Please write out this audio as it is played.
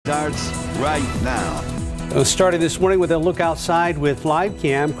starts right now. Starting this morning with a look outside with live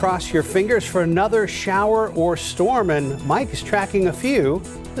cam. Cross your fingers for another shower or storm, and Mike is tracking a few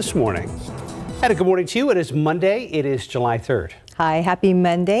this morning. And a good morning to you. It is Monday. It is July 3rd. Hi, happy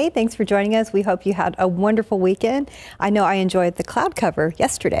Monday. Thanks for joining us. We hope you had a wonderful weekend. I know I enjoyed the cloud cover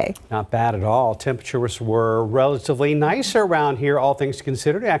yesterday. Not bad at all. Temperatures were relatively nicer around here, all things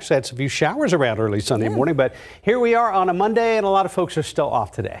considered. Actually had some few showers around early Sunday morning, but here we are on a Monday, and a lot of folks are still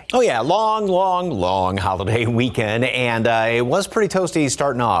off today. Oh yeah, long holiday weekend, and it was pretty toasty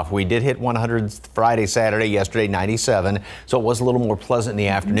starting off. We did hit 100 Friday, Saturday, yesterday 97, so it was a little more pleasant in the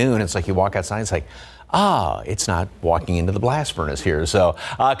afternoon. It's like you walk outside, it's like, it's not walking into the blast furnace here. So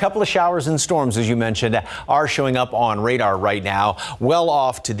a couple of showers and storms, as you mentioned, are showing up on radar right now, well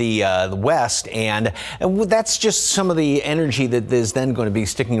off to the west. And that's just some of the energy that is then going to be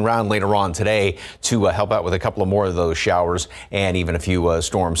sticking around later on today to help out with a couple of more of those showers and even a few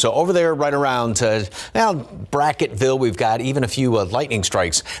storms. So over there right around Bracketville, we've got even a few lightning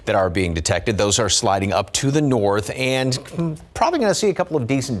strikes that are being detected. Those are sliding up to the north, and probably going to see a couple of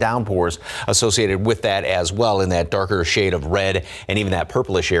decent downpours associated with that as well in that darker shade of red and even that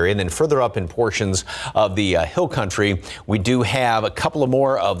purplish area. And then further up in portions of the hill country, we do have a couple of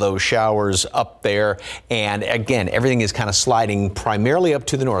more of those showers up there. And again, everything is kind of sliding primarily up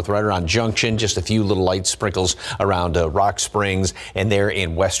to the north, right around Junction, just a few little light sprinkles around Rock Springs and there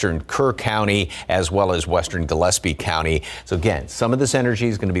in western Kerr County as well as western Gillespie County. So again, some of this energy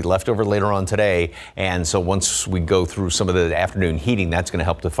is going to be left over later on today. And so once we go through some of the afternoon heating, that's going to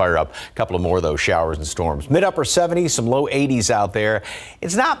help to fire up a couple of more of those showers and storms. Mid-upper 70s, some low 80s out there.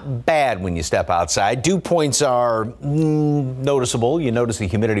 It's not bad when you step outside. Dew points are noticeable. You notice the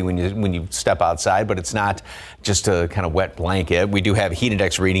humidity when you step outside, but it's not just a kind of wet blanket. We do have heat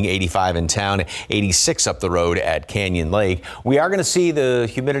index reading 85 in town, 86 up the road at Canyon Lake. We are going to see the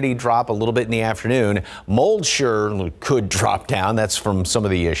humidity drop a little bit in the afternoon. Mold sure could drop down. That's from some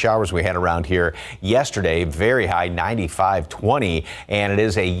of the showers we had around here yesterday. Very high, 95-20, and it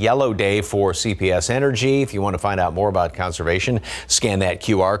is a yellow day for CPS Energy. If you want to find out more about conservation, scan that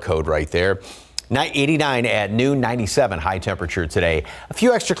QR code right there. 89 at noon, 97 high temperature today. A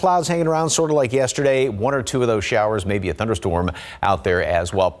few extra clouds hanging around, sort of like yesterday. One or two of those showers, maybe a thunderstorm out there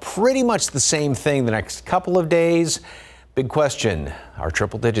as well. Pretty much the same thing the next couple of days. Big question, are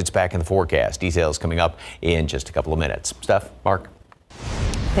triple digits back in the forecast? Details coming up in just a couple of minutes. Steph, Mark.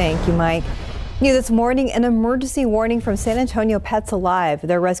 Thank you, Mike. New this morning, an emergency warning from San Antonio Pets Alive.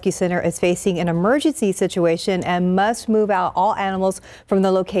 Their rescue center is facing an emergency situation and must move out all animals from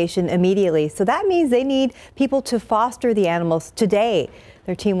the location immediately. So that means they need people to foster the animals today.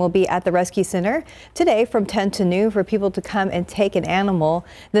 Their team will be at the rescue center today from 10 to noon for people to come and take an animal.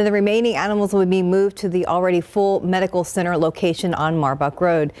 Then the remaining animals will be moved to the already full medical center location on Marbach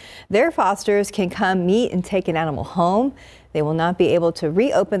Road. Their fosters can come meet and take an animal home. They will not be able to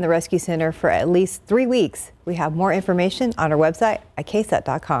reopen the rescue center for at least 3 weeks. We have more information on our website at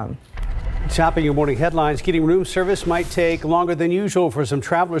KSAT.com. Topping your morning headlines, getting room service might take longer than usual for some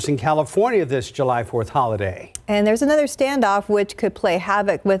travelers in California this July 4th holiday. And there's another standoff which could play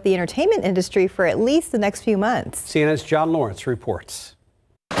havoc with the entertainment industry for at least the next few months. CNN's John Lawrence reports.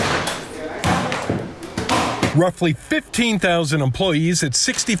 Roughly 15,000 employees at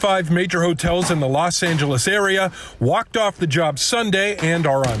 65 major hotels in the Los Angeles area walked off the job Sunday and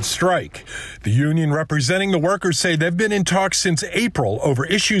are on strike. The union representing the workers say they've been in talks since April over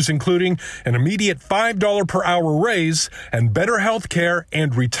issues including an immediate $5 per hour raise and better health care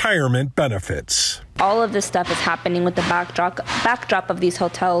and retirement benefits. All of this stuff is happening with the backdrop of these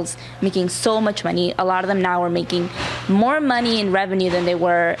hotels making so much money. A lot of them now are making more money in revenue than they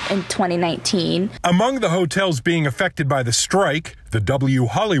were in 2019. Among the hotels being affected by the strike, the W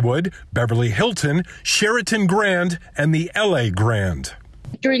Hollywood, Beverly Hilton, Sheraton Grand, and the LA Grand.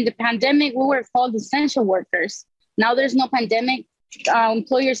 During the pandemic, we were called essential workers. Now there's no pandemic.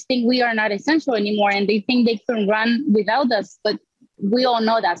 Employers think we are not essential anymore, and they think they can run without us, but we all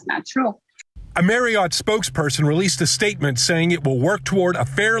know that's not true. A Marriott spokesperson released a statement saying it will work toward a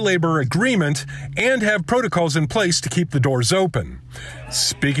fair labor agreement and have protocols in place to keep the doors open.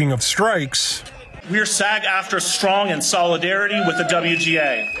 Speaking of strikes, we're SAG-AFTRA strong in solidarity with the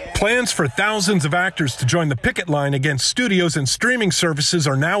WGA. Plans for thousands of actors to join the picket line against studios and streaming services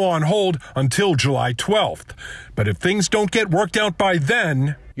are now on hold until July 12th. But if things don't get worked out by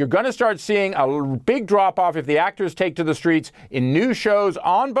then, you're going to start seeing a big drop-off if the actors take to the streets in new shows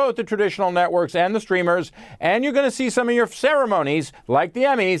on both the traditional networks and the streamers, and you're going to see some of your ceremonies, like the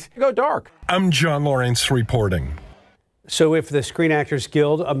Emmys, go dark. I'm John Lawrence reporting. So if the Screen Actors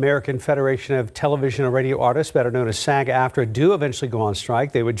Guild, American Federation of Television and Radio Artists, better known as SAG-AFTRA, do eventually go on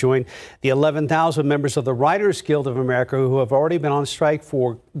strike, they would join the 11,000 members of the Writers Guild of America who have already been on strike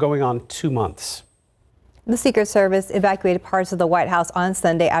for going on 2 months. The Secret Service evacuated parts of the White House on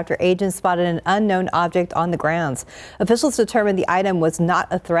Sunday after agents spotted an unknown object on the grounds. Officials determined the item was not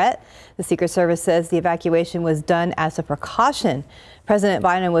a threat. The Secret Service says the evacuation was done as a precaution. President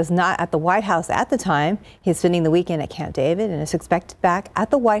Biden was not at the White House at the time. He's spending the weekend at Camp David and is expected back at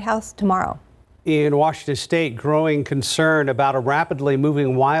the White House tomorrow. In Washington State, growing concern about a rapidly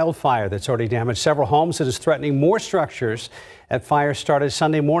moving wildfire that's already damaged several homes and is threatening more structures. That fire started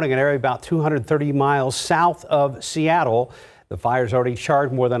Sunday morning in an area about 230 miles south of Seattle. The fire's already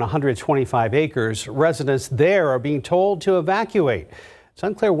charred more than 125 acres. Residents there are being told to evacuate. It's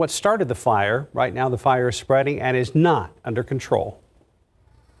unclear what started the fire. Right now, the fire is spreading and is not under control.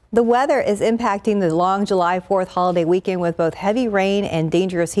 The weather is impacting the long July 4th holiday weekend with both heavy rain and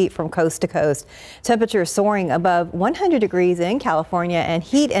dangerous heat from coast to coast. Temperatures soaring above 100 degrees in California and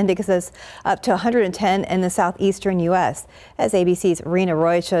heat indexes up to 110 in the southeastern U.S. As ABC's Rena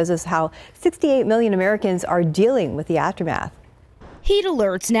Roy shows us how 68 million Americans are dealing with the aftermath. Heat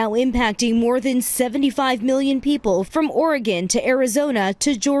alerts now impacting more than 75 million people from Oregon to Arizona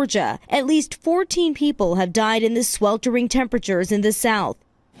to Georgia. At least 14 people have died in the sweltering temperatures in the south.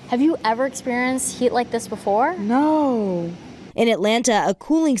 Have you ever experienced heat like this before? No. In Atlanta, a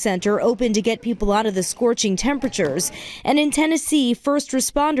cooling center opened to get people out of the scorching temperatures. And in Tennessee, first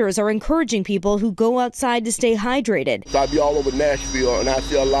responders are encouraging people who go outside to stay hydrated. So I be all over Nashville and I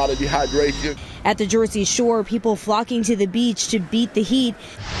see a lot of dehydration. At the Jersey Shore, people flocking to the beach to beat the heat.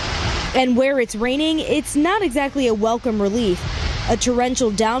 And where it's raining, it's not exactly a welcome relief. A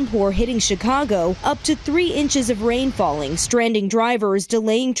torrential downpour hitting Chicago, up to 3 inches of rain falling, stranding drivers,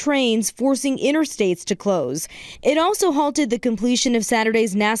 delaying trains, forcing interstates to close. It also halted the completion of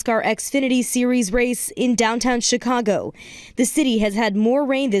Saturday's NASCAR Xfinity Series race in downtown Chicago. The city has had more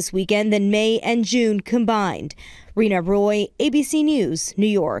rain this weekend than May and June combined. Rena Roy, ABC News, New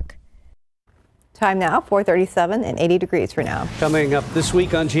York. Time now, 4:37 and 80 degrees for now. Coming up this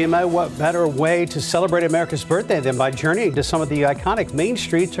week on GMA, what better way to celebrate America's birthday than by journeying to some of the iconic main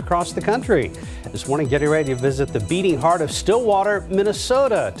streets across the country. This morning, getting ready to visit the beating heart of Stillwater,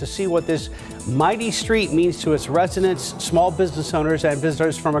 Minnesota, to see what this mighty street means to its residents, small business owners, and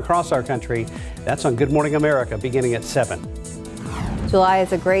visitors from across our country. That's on Good Morning America, beginning at 7. July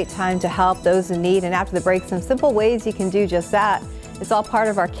is a great time to help those in need, and after the break, some simple ways you can do just that. It's all part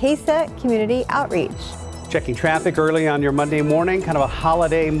of our KSAT community outreach. Checking traffic early on your Monday morning, kind of a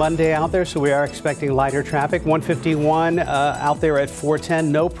holiday Monday out there, so we are expecting lighter traffic. 151 out there at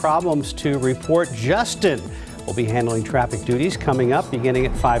 410. No problems to report. Justin will be handling traffic duties coming up beginning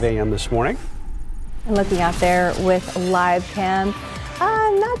at 5 a.m. this morning. And looking out there with live cam,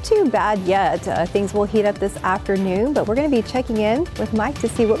 not too bad yet. Things will heat up this afternoon, but we're going to be checking in with Mike to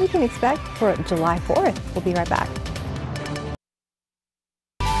see what we can expect for July 4th. We'll be right back.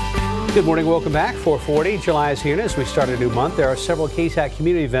 Good morning, welcome back. 4:40, July is here, and as we start a new month, there are several KSAT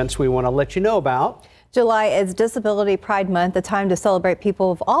community events we want to let you know about. July is Disability Pride Month, a time to celebrate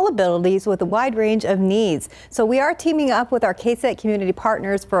people of all abilities with a wide range of needs. So we are teaming up with our KSAT community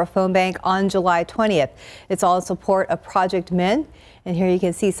partners for a phone bank on July 20th. It's all in support of Project Men. And here you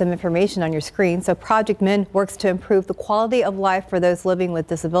can see some information on your screen. So Project Men works to improve the quality of life for those living with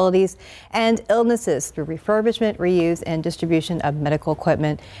disabilities and illnesses through refurbishment, reuse, and distribution of medical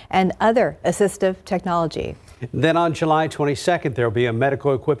equipment and other assistive technology. Then on July 22nd, there will be a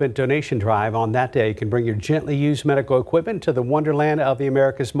medical equipment donation drive. On that day, you can bring your gently used medical equipment to the Wonderland of the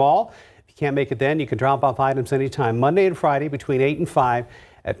Americas Mall. If you can't make it then, you can drop off items anytime, Monday and Friday between 8 and 5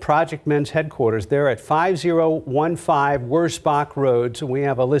 at Project Men's headquarters. They're at 5015 Wurzbach Road. So we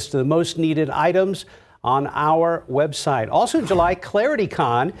have a list of the most needed items on our website. Also in July,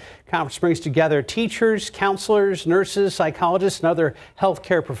 ClarityCon conference brings together teachers, counselors, nurses, psychologists, and other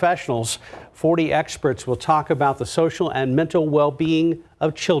healthcare professionals. 40 experts will talk about the social and mental well-being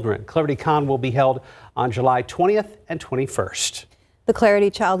of children. ClarityCon will be held on July 20th and 21st. The Clarity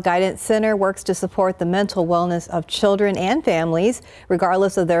Child Guidance Center works to support the mental wellness of children and families,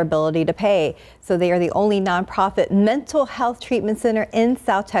 regardless of their ability to pay. So they are the only nonprofit mental health treatment center in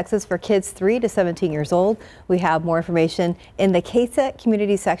South Texas for kids 3 to 17 years old. We have more information in the KSAT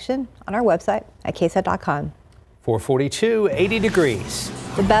community section on our website at ksat.com. 442, 80 degrees.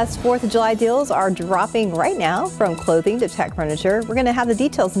 The best 4th of July deals are dropping right now, from clothing to tech furniture. We're going to have the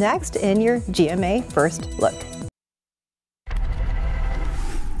details next in your GMA First Look.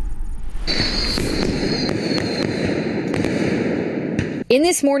 In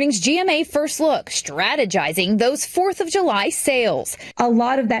this morning's GMA First Look, strategizing those 4th of July sales. A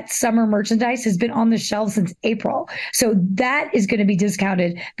lot of that summer merchandise has been on the shelves since April. So that is going to be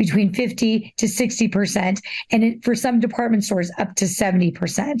discounted between 50 to 60%, and for some department stores up to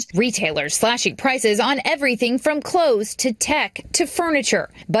 70%. Retailers slashing prices on everything from clothes to tech to furniture.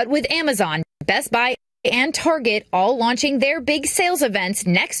 But with Amazon, Best Buy, and Target all launching their big sales events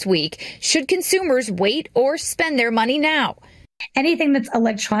next week, should consumers wait or spend their money now? Anything that's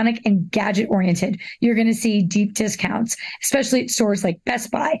electronic and gadget oriented, you're going to see deep discounts, especially at stores like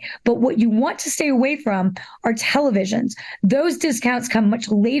Best Buy. But what you want to stay away from are televisions. Those discounts come much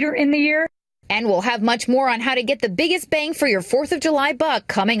later in the year. And we'll have much more on how to get the biggest bang for your 4th of July buck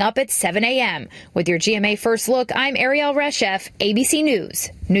coming up at 7 a.m. With your GMA First Look, I'm Ariel Reshef, ABC News,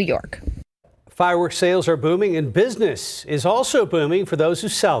 New York. Fireworks sales are booming and business is also booming for those who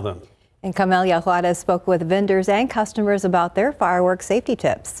sell them. And Camelia Juarez spoke with vendors and customers about their fireworks safety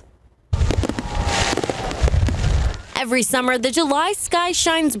tips. Every summer, the July sky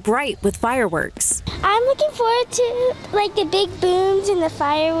shines bright with fireworks. I'm looking forward to the big booms and the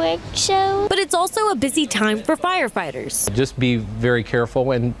fireworks show. But it's also a busy time for firefighters. Just be very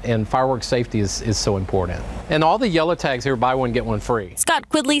careful, and fireworks safety is so important. And all the yellow tags here, buy one, get one free. Scott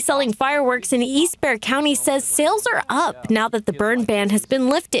Quidley, selling fireworks in East Bexar County, says sales are up now that the burn ban has been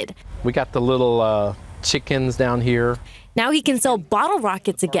lifted. We got the little chickens down here. Now he can sell bottle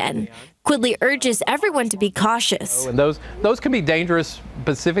rockets again. Quidley urges everyone to be cautious. And those can be dangerous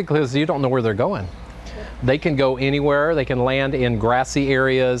specifically because you don't know where they're going. They can go anywhere. They can land in grassy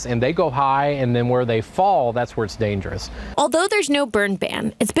areas, and they go high, and then where they fall, that's where it's dangerous. Although there's no burn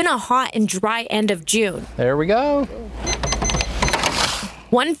ban, it's been a hot and dry end of June. There we go.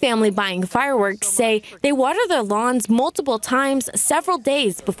 One family buying fireworks say they water their lawns multiple times several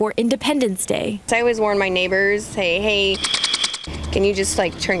days before Independence Day. I always warn my neighbors, say, hey, can you just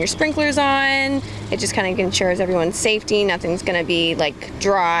turn your sprinklers on? It just kind of ensures everyone's safety. Nothing's going to be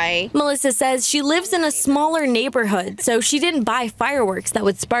dry. Melissa says she lives in a smaller neighborhood, so she didn't buy fireworks that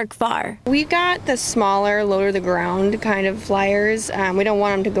would spark fire. We've got the smaller, lower to the ground kind of flyers. We don't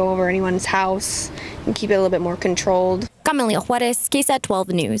want them to go over anyone's house and keep it a little bit more controlled. Camelia Juarez, KSAT 12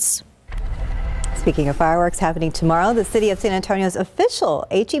 News. Speaking of fireworks happening tomorrow, the city of San Antonio's official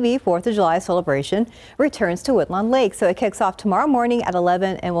HEB 4th of July celebration returns to Woodlawn Lake. So it kicks off tomorrow morning at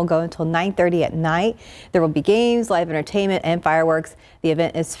 11 and will go until 9:30 at night. There will be games, live entertainment, and fireworks. The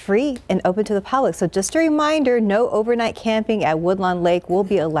event is free and open to the public. So just a reminder, no overnight camping at Woodlawn Lake will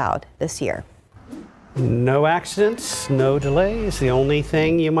be allowed this year. No accidents, no delays. The only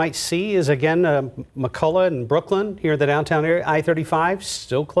thing you might see is, again, McCullough and Brooklyn here in the downtown area. I-35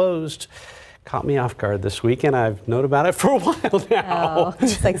 still closed. Caught me off guard this weekend. I've known about it for a while now. Oh,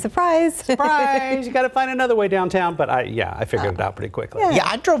 it's surprise. Surprise. You got to find another way downtown. But I figured it out pretty quickly. Yeah,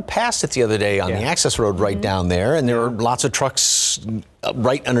 I drove past it the other day on the access road right down there, and there were lots of trucks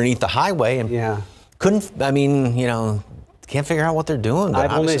right underneath the highway. And can't figure out what they're doing.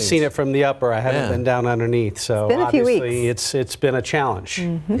 I've only seen it from the upper. I haven't been down underneath. So it's been a few obviously weeks. it's been a challenge.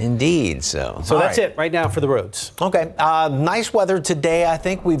 Indeed. So that's it right now for the roads. Okay. Nice weather today. I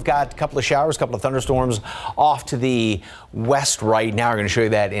think we've got a couple of showers, a couple of thunderstorms off to the west right now. We're going to show you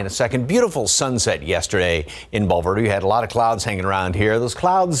that in a second. Beautiful sunset yesterday in Bulverde. We had a lot of clouds hanging around here. Those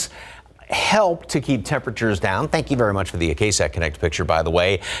clouds help to keep temperatures down. Thank you very much for the KSAT Connect picture, by the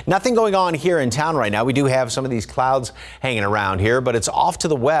way. Nothing going on here in town right now. We do have some of these clouds hanging around here, but it's off to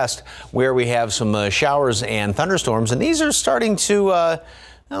the west where we have some showers and thunderstorms, and these are starting to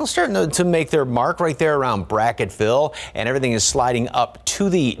make their mark right there around Bracketville, and everything is sliding up to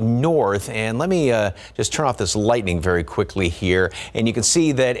the north. And let me just turn off this lightning very quickly here. And you can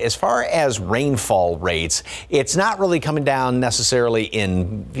see that as far as rainfall rates, it's not really coming down necessarily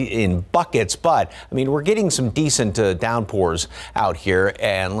in buckets, but I mean, we're getting some decent downpours out here.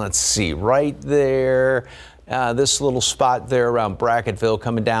 And let's see, right there. This little spot there around Bracketville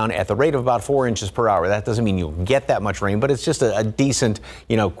coming down at the rate of about 4 inches per hour. That doesn't mean you'll get that much rain, but it's just a decent,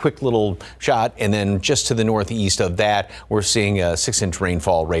 quick little shot. And then just to the northeast of that, we're seeing 6-inch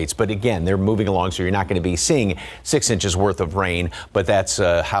rainfall rates. But again, they're moving along, so you're not going to be seeing 6 inches worth of rain. But that's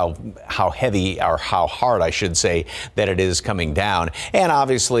how heavy, or how hard, I should say, that it is coming down. And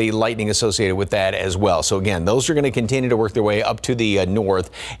obviously lightning associated with that as well. So again, those are going to continue to work their way up to the north.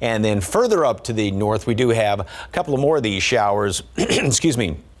 And then further up to the north, we do have a couple of more of these showers, excuse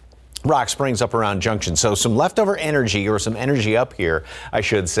me, Rock Springs up around Junction. So some leftover energy, or some energy up here, I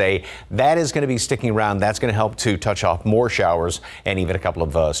should say, that is going to be sticking around. That's going to help to touch off more showers and even a couple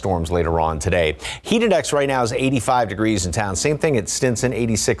of storms later on today. Heat index right now is 85 degrees in town. Same thing at Stinson,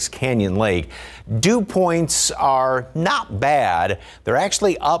 86 Canyon Lake. Dew points are not bad. They're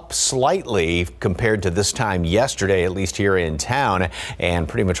actually up slightly compared to this time yesterday, at least here in town, and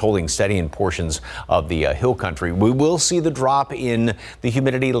pretty much holding steady in portions of the hill country. We will see the drop in the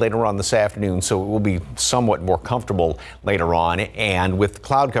humidity later on this afternoon, so it will be somewhat more comfortable later on. And with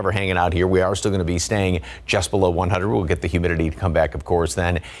cloud cover hanging out here, we are still going to be staying just below 100. We'll get the humidity to come back, of course,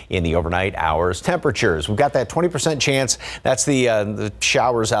 then in the overnight hours. Temperatures, we've got that 20% chance. That's the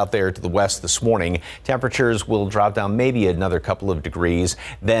showers out there to the west this morning. Temperatures will drop down maybe another couple of degrees,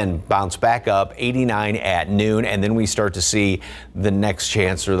 then bounce back up, 89 at noon, and then we start to see the next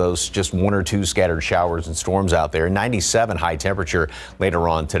chance or those just one or two scattered showers and storms out there. 97 high temperature later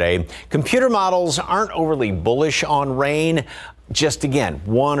on today. Computer models aren't overly bullish on rain. Just again,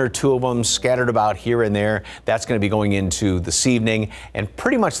 one or two of them scattered about here and there. That's going to be going into this evening, and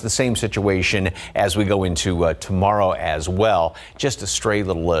pretty much the same situation as we go into tomorrow as well. Just a stray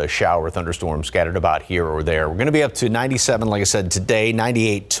little shower thunderstorm scattered about here or there. We're going to be up to 97, like I said, today,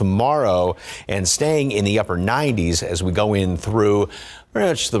 98 tomorrow, and staying in the upper 90s as we go in through pretty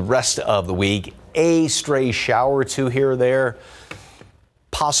much the rest of the week. A stray shower or two here or there.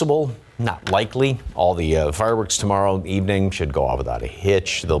 Possible, not likely. All the fireworks tomorrow evening should go off without a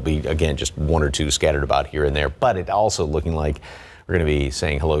hitch. There'll be, again, just one or two scattered about here and there, but it also looking like we're going to be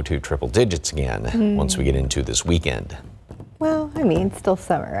saying hello to triple digits again once we get into this weekend. Well, I mean, still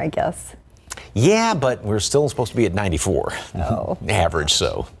summer, I guess. Yeah, but we're still supposed to be at 94 average,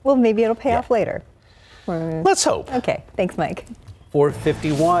 so. Well, maybe it'll pay off later. Let's hope. Okay, thanks, Mike.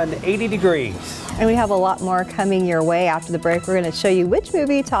 451, 80 degrees. And we have a lot more coming your way after the break. We're going to show you which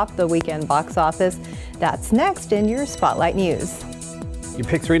movie topped the weekend box office. That's next in your Spotlight News. You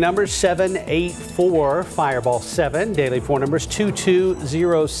pick three numbers, 784, Fireball 7. Daily four numbers,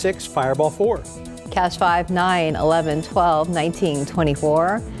 2206, Fireball 4. Cash 5, 9, 11, 12, 19,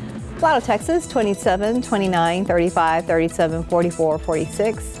 24. Lotto Texas, 27, 29, 35, 37, 44,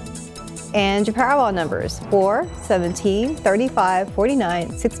 46. And your Powerball numbers, 4, 17, 35,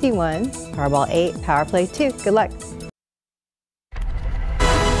 49, 61, Powerball 8, Power Play 2. Good luck.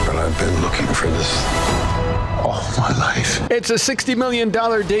 But I've been looking for this all my life. It's a $60 million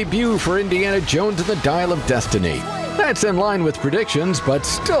debut for Indiana Jones and the Dial of Destiny. That's in line with predictions, but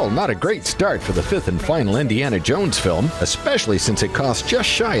still not a great start for the fifth and final Indiana Jones film, especially since it cost just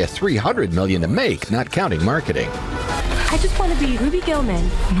shy of $300 million to make, not counting marketing. I just want to be Ruby Gilman,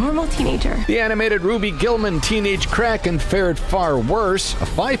 normal teenager. The animated Ruby Gilman teenage Kraken fared far worse, a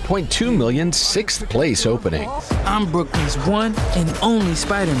 $5.2 million sixth place opening. I'm Brooklyn's one and only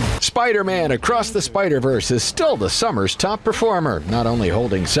Spider-Man. Spider-Man Across the Spider-Verse is still the summer's top performer, not only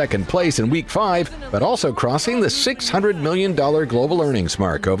holding second place in week 5, but also crossing the $600 million global earnings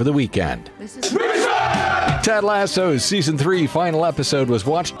mark over the weekend. Ted Lasso's Season 3 final episode was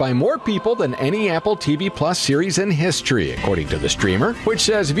watched by more people than any Apple TV Plus series in history, according to the streamer, which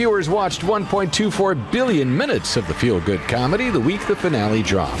says viewers watched 1.24 billion minutes of the feel-good comedy the week the finale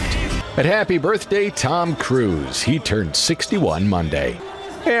dropped. But happy birthday, Tom Cruise. He turned 61 Monday.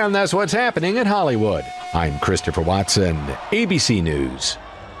 And that's what's happening in Hollywood. I'm Christopher Watson, ABC News.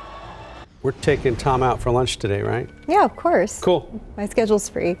 We're taking Tom out for lunch today, right? Yeah, of course. Cool. My schedule's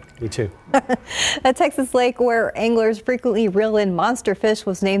free. Me too. A Texas lake where anglers frequently reel in monster fish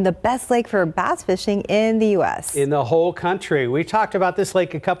was named the best lake for bass fishing in the U.S. In the whole country. We talked about this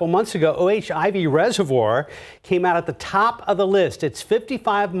lake a couple months ago. O.H. Ivy Reservoir came out at the top of the list. It's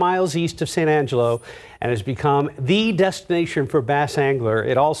 55 miles east of San Angelo and has become the destination for bass angler.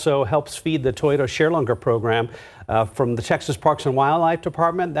 It also helps feed the Toyota Sharelunker program from the Texas Parks and Wildlife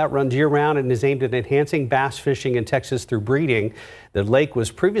Department. That runs year-round and is aimed at enhancing bass fishing in Texas through breeding. The lake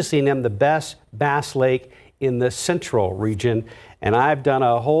was previously named the best bass lake in the central region. And I've done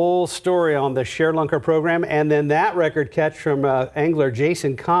a whole story on the Sharelunker program and then that record catch from angler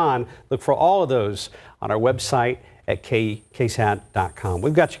Jason Kahn. Look for all of those on our website at KSAT.com.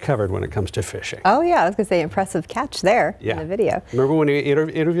 We've got you covered when it comes to fishing. Oh, yeah. I was going to say impressive catch there in the video. Remember when we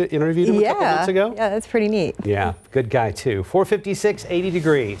interviewed him a couple months ago? Yeah, that's pretty neat. Yeah, good guy, too. 456, 80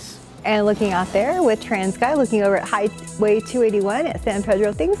 degrees. And looking out there with TransSky, looking over at Highway 281 at San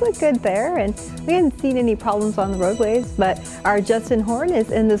Pedro, things look good there. And we haven't seen any problems on the roadways. But our Justin Horn is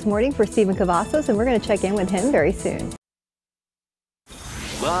in this morning for Stephen Cavazos, and we're going to check in with him very soon.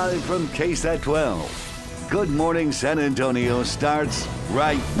 Live from KSAT 12. Good Morning San Antonio starts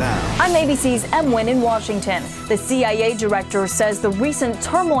right now. I'm ABC's M. Wynn in Washington. The CIA director says the recent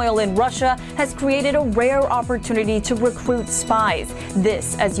turmoil in Russia has created a rare opportunity to recruit spies.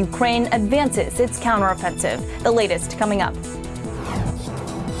 This as Ukraine advances its counteroffensive. The latest coming up.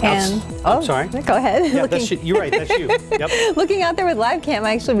 And sorry. Go ahead. Yeah, you're right. That's you. Yep. Looking out there with live cam,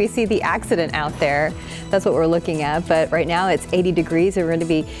 actually, we see the accident out there. That's what we're looking at. But right now it's 80 degrees. And we're going to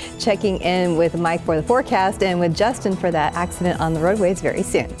be checking in with Mike for the forecast and with Justin for that accident on the roadways very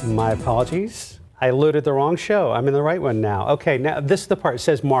soon. My apologies. I loaded the wrong show. I'm in the right one now. Okay, now this is the part. It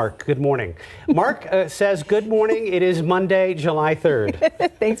says Mark. Good morning. Mark says good morning. It is Monday, July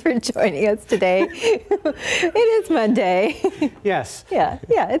 3rd. Thanks for joining us today. It is Monday. Yes. Yeah,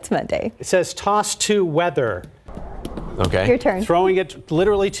 it's Monday. It says toss to weather. Okay. Your turn. Throwing it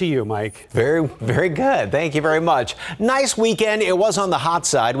literally to you, Mike. Very, very good. Thank you very much. Nice weekend. It was on the hot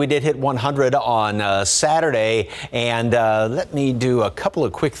side. We did hit 100 on Saturday. And let me do a couple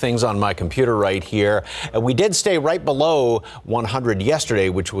of quick things on my computer right here. We did stay right below 100 yesterday,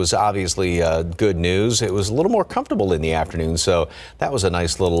 which was obviously good news. It was a little more comfortable in the afternoon. So that was a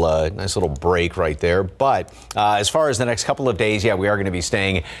nice little break right there. But as far as the next couple of days, yeah, we are going to be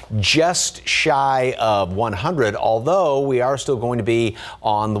staying just shy of 100, although we are still going to be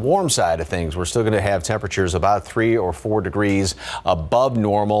on the warm side of things. We're still going to have temperatures about 3 or 4 degrees above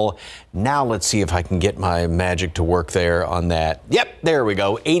normal. Now let's see if I can get my magic to work there on that. Yep, there we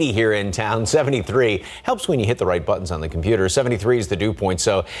go. 80 here in town, 73. Helps when you hit the right buttons on the computer. 73 is the dew point.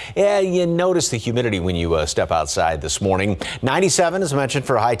 So yeah, you notice the humidity when you step outside this morning. 97, as I mentioned,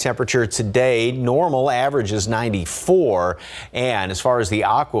 for a high temperature today. Normal average is 94. And as far as the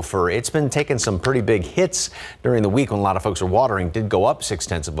aquifer, it's been taking some pretty big hits during the week when a lot of folks are watering. Did go up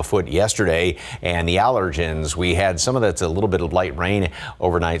 0.6 of a foot yesterday. And the allergens, we had some of that's a little bit of light rain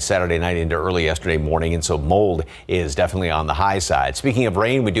overnight Saturday night into early yesterday morning, and so mold is definitely on the high side. Speaking of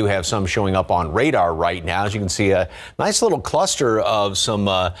rain, we do have some showing up on radar right now. As you can see, a nice little cluster of some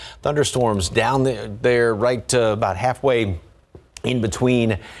thunderstorms down there right about halfway in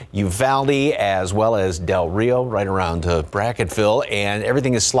between Uvalde as well as Del Rio, right around Brackettville, and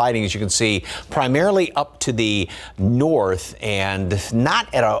everything is sliding, as you can see, primarily up to the north and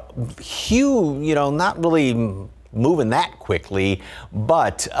not at a huge, not really moving that quickly,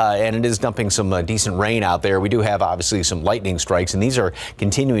 but and it is dumping some decent rain out there. We do have obviously some lightning strikes, and these are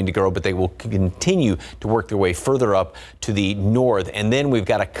continuing to grow, but they will continue to work their way further up to the north. And then we've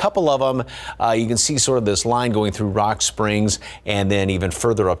got a couple of them. You can see sort of this line going through Rock Springs and then even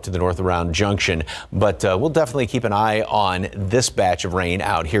further up to the north around Junction. But we'll definitely keep an eye on this batch of rain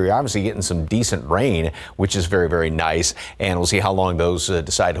out here. You're obviously getting some decent rain, which is very, very nice. And we'll see how long those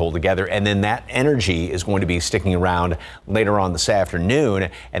decide to hold together. And then that energy is going to be sticking around later on this afternoon,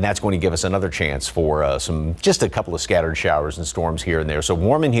 and that's going to give us another chance for just a couple of scattered showers and storms here and there. So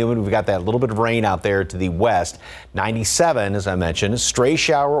warm and humid. We've got that little bit of rain out there to the west. 97, as I mentioned, stray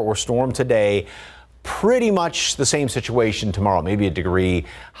shower or storm today. Pretty much the same situation tomorrow, maybe a degree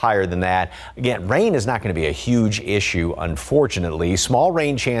higher than that. Again, rain is not going to be a huge issue, unfortunately. Small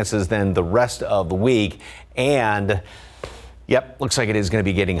rain chances then the rest of the week, and yep, looks like it is going to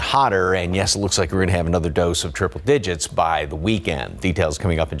be getting hotter, and yes, it looks like we're going to have another dose of triple digits by the weekend. Details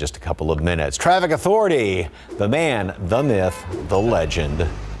coming up in just a couple of minutes. Traffic Authority, the man, the myth, the legend.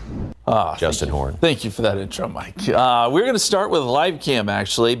 Justin Horn. Thank you for that intro, Mike. We're going to start with live cam,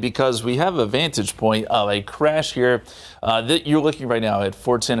 actually, because we have a vantage point of a crash here that you're looking right now at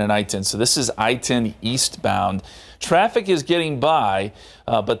 410 and I-10. So this is I-10 eastbound. Traffic is getting by,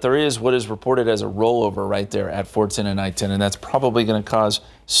 but there is what is reported as a rollover right there at 410 and I-10, and that's probably going to cause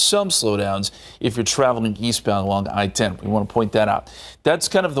some slowdowns if you're traveling eastbound along I-10. We want to point that out. That's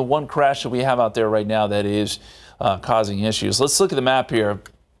kind of the one crash that we have out there right now that is causing issues. Let's look at the map here.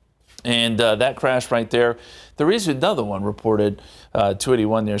 And that crash right there, there is another one reported,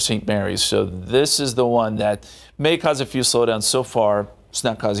 281 near St. Mary's. So this is the one that may cause a few slowdowns. So far, it's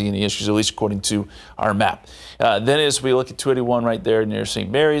not causing any issues, at least according to our map. Then as we look at 281 right there near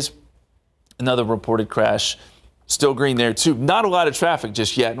St. Mary's, another reported crash, still green there too. Not a lot of traffic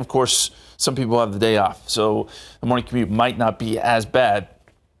just yet. And of course, some people have the day off, so the morning commute might not be as bad.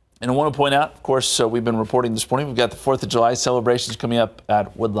 And I want to point out, of course, we've been reporting this morning, we've got the 4th of July celebrations coming up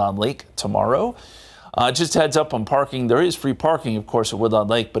at Woodlawn Lake tomorrow. Just heads up on parking. There is free parking, of course, at Woodlawn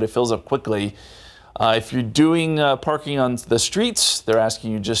Lake, but it fills up quickly. If you're doing parking on the streets, they're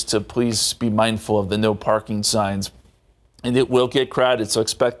asking you just to please be mindful of the no parking signs. And it will get crowded, so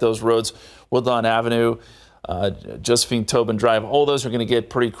expect those roads, Woodlawn Avenue, Josephine Tobin Drive, all those are going to get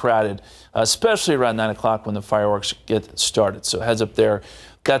pretty crowded, especially around 9 o'clock when the fireworks get started. So heads up there.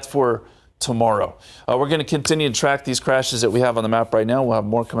 Got for tomorrow. We're going to continue to track these crashes that we have on the map right now. We'll have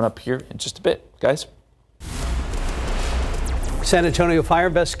more coming up here in just a bit. Guys. San Antonio fire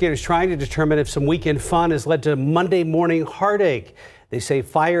investigators trying to determine if some weekend fun has led to Monday morning heartache. They say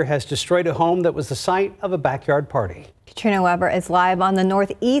fire has destroyed a home that was the site of a backyard party. Katrina Weber is live on the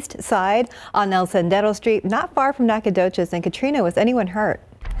northeast side on El Sendero Street, not far from Nacogdoches. And Katrina, was anyone hurt?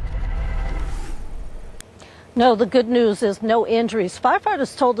 No, the good news is no injuries.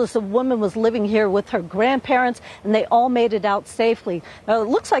 Firefighters told us a woman was living here with her grandparents, and they all made it out safely. Now, it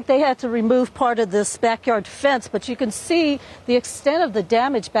looks like they had to remove part of this backyard fence, but you can see the extent of the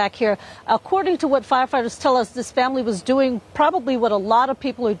damage back here. According to what firefighters tell us, this family was doing probably what a lot of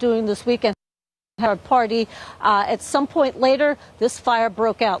people are doing this weekend. Party. At some point later, this fire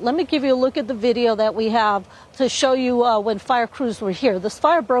broke out. Let me give you a look at the video that we have to show you when fire crews were here. This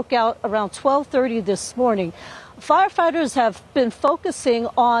fire broke out around 12:30 this morning. Firefighters have been focusing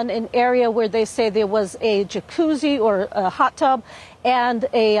on an area where they say there was a jacuzzi or a hot tub and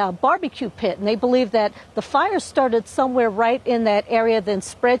a barbecue pit. And they believe that the fire started somewhere right in that area, then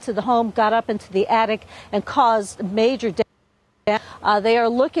spread to the home, got up into the attic, and caused major damage. They are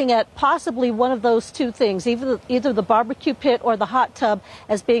looking at possibly one of those two things, either the barbecue pit or the hot tub,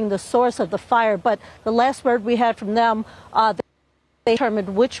 as being the source of the fire. But the last word we had from them, they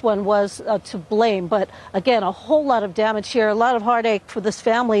determined which one was to blame. But again, a whole lot of damage here, a lot of heartache for this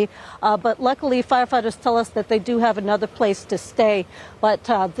family. But luckily, firefighters tell us that they do have another place to stay. But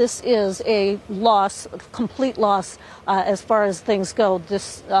this is a loss, a complete loss as far as things go.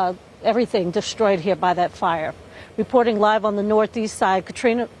 Everything destroyed here by that fire. Reporting live on the northeast side,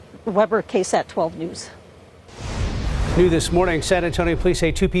 Katrina Weber, KSAT 12 News. New this morning, San Antonio police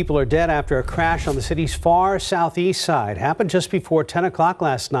say 2 people are dead after a crash on the city's far southeast side. Happened just before 10 o'clock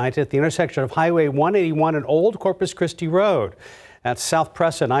last night at the intersection of Highway 181 and Old Corpus Christi Road. That's South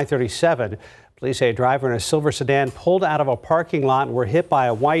Press and I-37. Police say a driver in a silver sedan pulled out of a parking lot and were hit by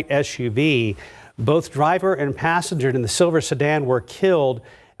a white SUV. Both driver and passenger in the silver sedan were killed,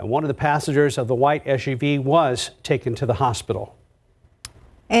 and one of the passengers of the white SUV was taken to the hospital.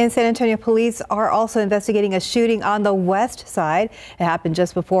 And San Antonio police are also investigating a shooting on the west side. It happened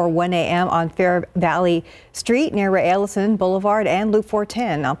just before 1 a.m. on Fair Valley Street near Ray Ellison Boulevard and Loop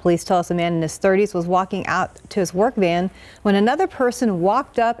 410. Now, police tell us a man in his 30s was walking out to his work van when another person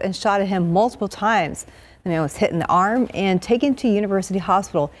walked up and shot at him multiple times. The man was hit in the arm and taken to University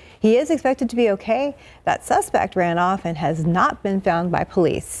Hospital. He is expected to be okay. That suspect ran off and has not been found by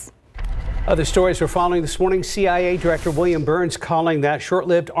police. Other stories we're following this morning. CIA Director William Burns calling that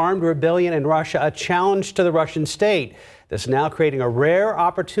short-lived armed rebellion in Russia a challenge to the Russian state. This is now creating a rare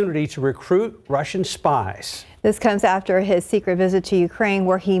opportunity to recruit Russian spies. This comes after his secret visit to Ukraine,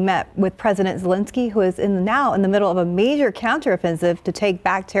 where he met with President Zelensky, who is now in the middle of a major counteroffensive to take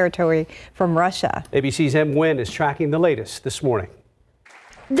back territory from Russia. ABC's M. Nguyen is tracking the latest this morning.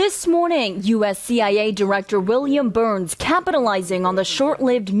 This morning, U.S. CIA Director William Burns capitalizing on the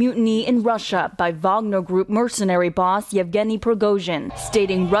short-lived mutiny in Russia by Wagner Group mercenary boss Yevgeny Prigozhin,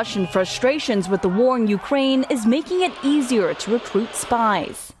 stating Russian frustrations with the war in Ukraine is making it easier to recruit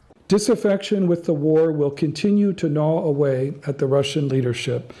spies. Disaffection with the war will continue to gnaw away at the Russian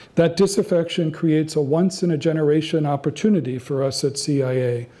leadership. That disaffection creates a once-in-a-generation opportunity for us at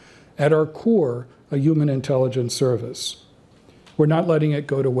CIA. At our core, a human intelligence service. We're not letting it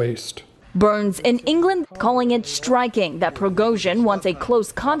go to waste. Burns in England calling it striking that Prigozhin, once a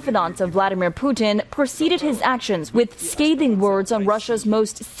close confidant of Vladimir Putin, preceded his actions with scathing words on Russia's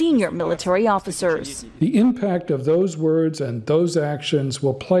most senior military officers. The impact of those words and those actions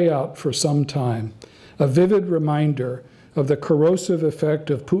will play out for some time. A vivid reminder of the corrosive effect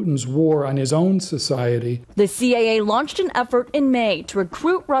of Putin's war on his own society. The CIA launched an effort in May to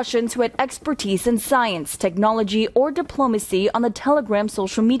recruit Russians who had expertise in science, technology, or diplomacy on the Telegram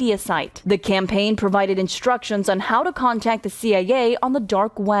social media site. The campaign provided instructions on how to contact the CIA on the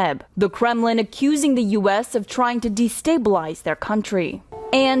dark web. The Kremlin accusing the U.S. of trying to destabilize their country.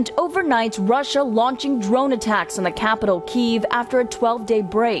 And overnight, Russia launching drone attacks on the capital, Kyiv, after a 12-day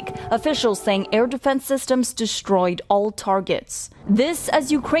break. Officials saying air defense systems destroyed all targets. This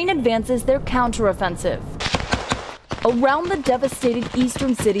as Ukraine advances their counteroffensive. Around the devastated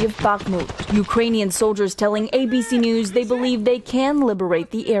eastern city of Bakhmut, Ukrainian soldiers telling ABC News they believe they can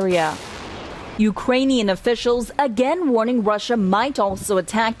liberate the area. Ukrainian officials again warning Russia might also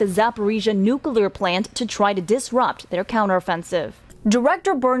attack the Zaporizhzhia nuclear plant to try to disrupt their counteroffensive.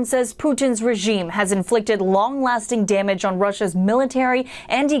 Director Burns says Putin's regime has inflicted long-lasting damage on Russia's military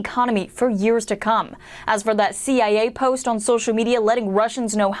and economy for years to come. As for that CIA post on social media letting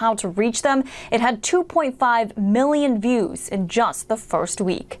Russians know how to reach them, it had 2.5 million views in just the first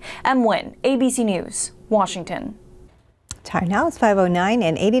week. M. Nguyen, ABC News, Washington. Time now is 5:09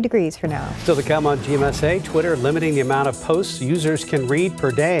 and 80 degrees for now. Still to come on GMSA, Twitter limiting the amount of posts users can read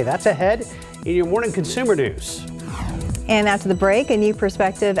per day. That's ahead in your morning consumer news. And after the break, a new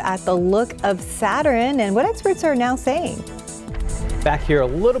perspective at the look of Saturn and what experts are now saying. Back here a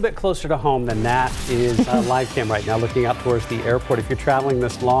little bit closer to home than that is live cam right now, looking out towards the airport. If you're traveling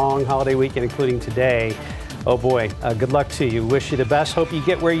this long holiday weekend, including today, oh boy, good luck to you. Wish you the best. Hope you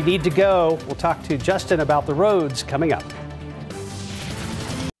get where you need to go. We'll talk to Justin about the roads coming up.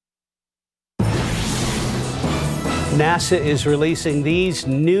 NASA is releasing these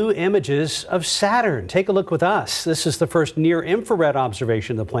new images of Saturn. Take a look with us. This is the first near-infrared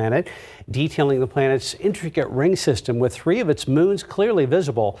observation of the planet, detailing the planet's intricate ring system with 3 of its moons clearly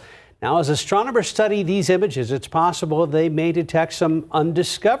visible. Now, as astronomers study these images, it's possible they may detect some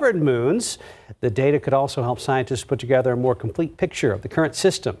undiscovered moons. The data could also help scientists put together a more complete picture of the current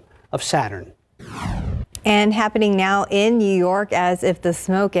system of Saturn. And happening now in New York, as if the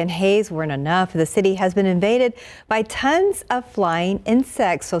smoke and haze weren't enough, the city has been invaded by tons of flying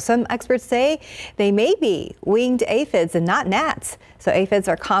insects. So some experts say they may be winged aphids and not gnats. So aphids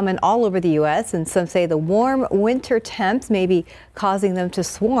are common all over the U.S., and some say the warm winter temps may be causing them to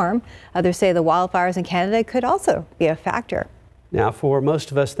swarm. Others say the wildfires in Canada could also be a factor. Now, for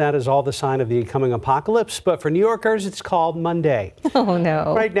most of us, that is all the sign of the coming apocalypse. But for New Yorkers, it's called Monday. Oh,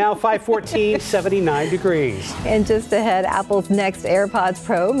 no. Right now, 5:14, 79 degrees. And just ahead, Apple's next AirPods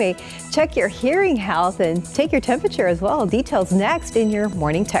Pro may check your hearing health and take your temperature as well. Details next in your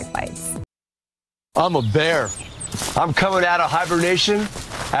Morning Tech Bites. I'm a bear. I'm coming out of hibernation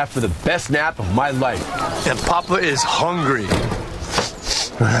after the best nap of my life. And Papa is hungry.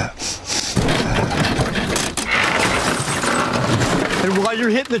 And while you're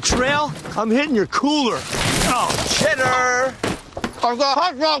hitting the trail, I'm hitting your cooler. Oh, cheddar! I've got a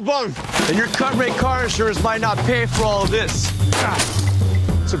hot dog bun! And your cut rate car insurance might not pay for all of this.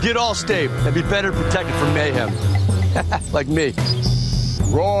 So get Allstate and be better protected from mayhem. Like me.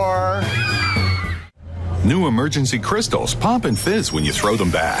 Roar! New emergency crystals pop and fizz when you throw them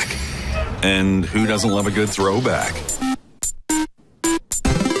back. And who doesn't love a good throwback?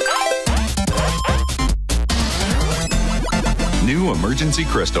 New emergency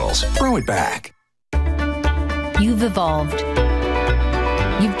crystals. Throw it back. You've evolved.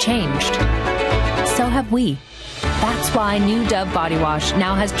 You've changed. So have we. That's why new Dove Body Wash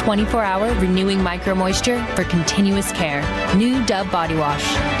now has 24-hour renewing micro moisture for continuous care. New Dove Body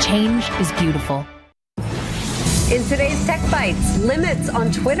Wash. Change is beautiful. In today's Tech Bites, limits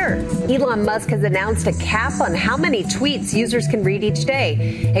on Twitter. Elon Musk has announced a cap on how many tweets users can read each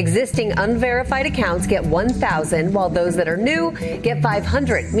day. Existing unverified accounts get 1,000, while those that are new get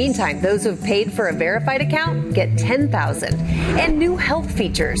 500. Meantime, those who have paid for a verified account get 10,000. And new health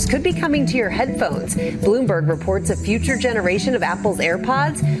features could be coming to your headphones. Bloomberg reports a future generation of Apple's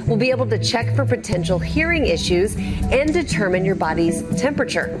AirPods will be able to check for potential hearing issues and determine your body's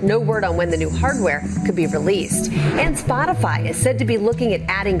temperature. No word on when the new hardware could be released. And Spotify is said to be looking at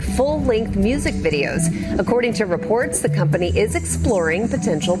adding full-length music videos. According to reports, the company is exploring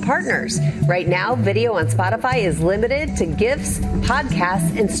potential partners. Right now, video on Spotify is limited to GIFs,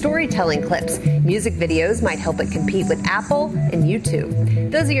 podcasts, and storytelling clips. Music videos might help it compete with Apple and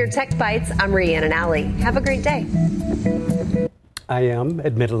YouTube. Those are your Tech Bites. I'm Rhiannon Alley. Have a great day. I am,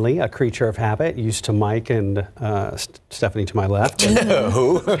 admittedly, a creature of habit, used to Mike and Stephanie to my left.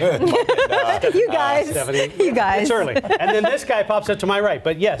 Who? You guys. Stephanie. You guys. It's early. And then this guy pops up to my right.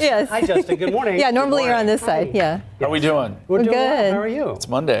 But yes. Yes. Hi, Justin. Good morning. Yeah, normally you're on this side. Yeah. How are we doing? We're doing good. well. How are you? It's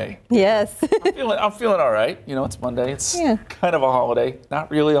Monday. Yes. I'm feeling all right. You know, it's Monday. It's kind of a holiday. Not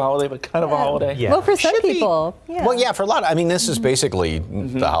really a holiday, but kind of a holiday. Yeah. Well, for some people. Yeah. Well, yeah, for a lot. I mean, this is basically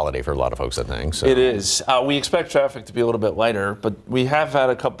the holiday for a lot of folks, I think. So. It is. We expect traffic to be a little bit lighter, but we have had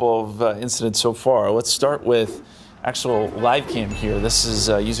a couple of incidents so far. Let's start with actual live cam here. This is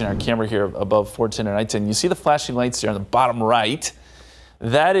using our camera here above 410 and I-10. You see the flashing lights there on the bottom right.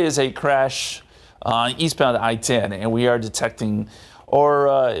 That is a crash on eastbound I-10, and we are detecting,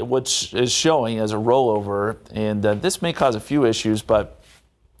 or which is showing as a rollover, and this may cause a few issues, but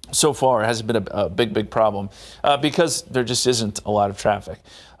so far it hasn't been a big problem because there just isn't a lot of traffic.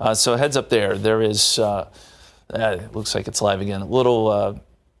 So heads up there. There is, it looks like it's live again, a little,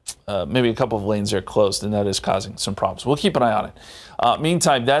 maybe a couple of lanes are closed, and that is causing some problems. We'll keep an eye on it.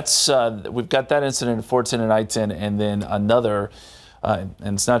 Meantime, that's we've got that incident at 410 and I-10, and then another and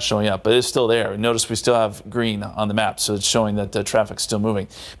it's not showing up, but it's still there. Notice we still have green on the map, so it's showing that the traffic's still moving.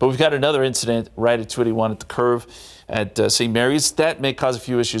 But we've got another incident right at 281 at the curve at St. Mary's. That may cause a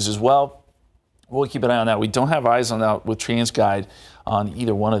few issues as well. We'll keep an eye on that. We don't have eyes on that with TransGuide on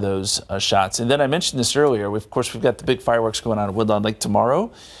either one of those shots. And then I mentioned this earlier. Of course, we've got the big fireworks going on at Woodlawn Lake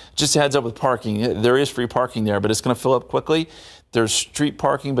tomorrow. Just a heads up with parking. There is free parking there, but it's going to fill up quickly. There's street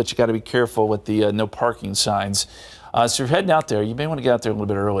parking, but you got to be careful with the no parking signs. So if you're heading out there, you may want to get out there a little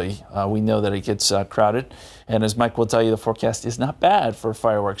bit early. We know that it gets crowded. And as Mike will tell you, the forecast is not bad for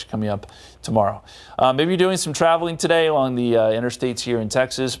fireworks coming up tomorrow. Maybe you're doing some traveling today along the interstates here in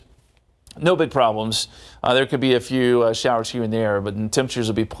Texas. No big problems. There could be a few showers here and there, but the temperatures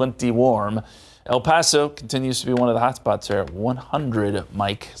will be plenty warm. El Paso continues to be one of the hot spots there at 100,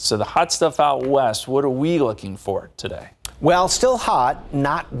 Mike. So the hot stuff out west, what are we looking for today? Well, still hot,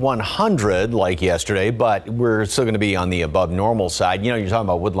 not 100 like yesterday, but we're still going to be on the above normal side. You know, you're talking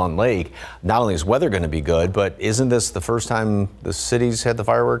about Woodlawn Lake. Not only is weather going to be good, but isn't this the first time the city's had the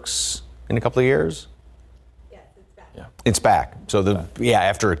fireworks in a couple of years? Yes, it's back. Yeah. It's back. So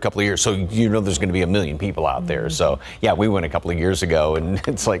after a couple of years, so you know there's going to be 1 million people out there. So yeah, we went a couple of years ago, and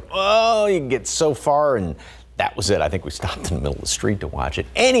it's like, oh, you can get so far, and that was it. I think we stopped in the middle of the street to watch it.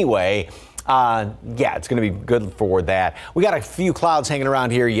 Anyway. Yeah, it's going to be good for that. We got a few clouds hanging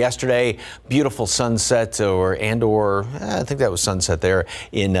around here yesterday. Beautiful sunset, I think that was sunset there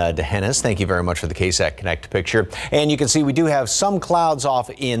in D'Hanis. Thank you very much for the KSAT Connect picture. And you can see we do have some clouds off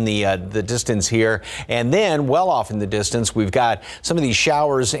in the distance here. And then well off in the distance, we've got some of these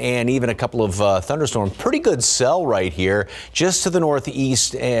showers and even a couple of thunderstorms. Pretty good cell right here, just to the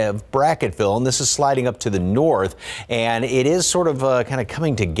northeast of Brackettville. And this is sliding up to the north. And it is sort of kind of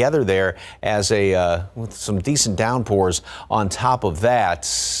coming together there as with some decent downpours on top of that.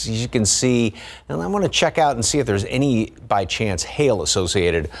 As you can see, and I want to check out and see if there's any, by chance, hail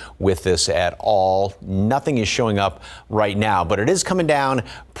associated with this at all. Nothing is showing up right now, but it is coming down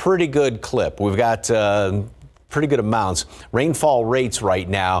pretty good clip. We've got pretty good amounts. Rainfall rates right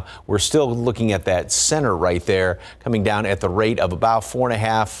now, we're still looking at that center right there, coming down at the rate of about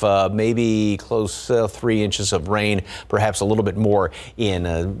 4.5, maybe close 3 inches of rain, perhaps a little bit more in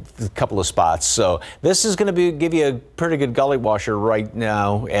a couple of spots. So this is going to give you a pretty good gully washer right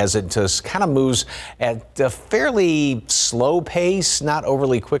now as it just kind of moves at a fairly slow pace, not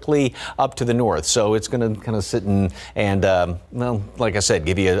overly quickly up to the north. So it's going to kind of sit and well, like I said,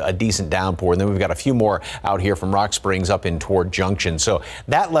 give you a decent downpour. And then we've got a few more out here from Rock Springs up in toward Junction. So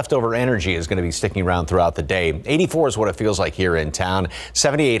that leftover energy is going to be sticking around throughout the day. 84 is what it feels like here in town.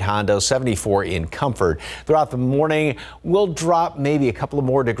 78 Hondo, 74 in Comfort. Throughout the morning, we'll drop maybe a couple of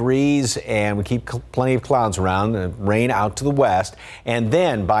more degrees, and we keep plenty of clouds around, rain out to the west. And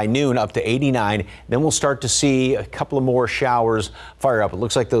then by noon up to 89, then we'll start to see a couple of more showers fire up. It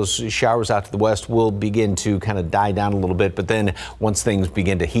looks like those showers out to the west will begin to kind of die down a little bit, but then once things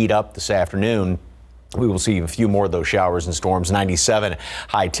begin to heat up this afternoon, we will see a few more of those showers and storms. 97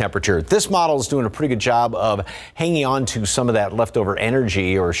 high temperature. This model is doing a pretty good job of hanging on to some of that leftover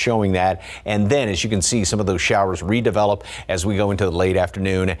energy, or showing that. And then, as you can see, some of those showers redevelop as we go into the late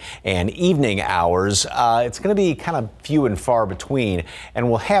afternoon and evening hours. It's going to be kind of few and far between, and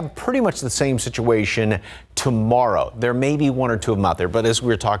we'll have pretty much the same situation tomorrow. There may be one or two of them out there, but as we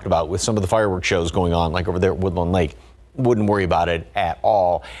were talking about with some of the fireworks shows going on, like over there at Woodlawn Lake, wouldn't worry about it at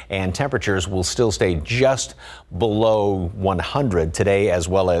all, and temperatures will still stay just below 100 today as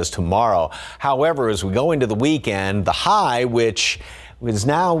well as tomorrow. However, as we go into the weekend, the high, which is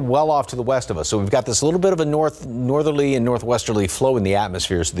now well off to the west of us. So we've got this little bit of a northerly and northwesterly flow in the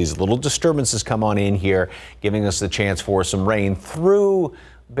atmosphere. So these little disturbances come on in here, giving us the chance for some rain through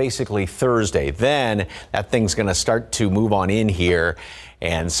basically Thursday. Then that thing's going to start to move on in here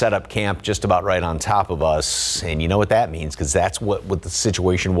and set up camp just about right on top of us. And you know what that means, because that's what the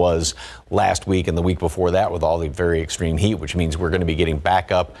situation was last week and the week before that with all the very extreme heat, which means we're going to be getting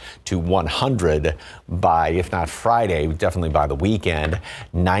back up to 100 by, if not Friday, definitely by the weekend.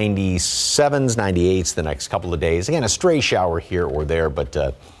 97s, 98s the next couple of days. Again, a stray shower here or there,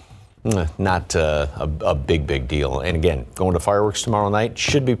 but not a big deal. And again, going to fireworks tomorrow night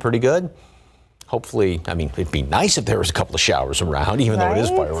should be pretty good. Hopefully, I mean, it'd be nice if there was a couple of showers around, even though it is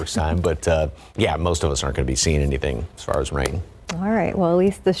fireworks time. But yeah, most of us aren't going to be seeing anything as far as rain. All right. Well, at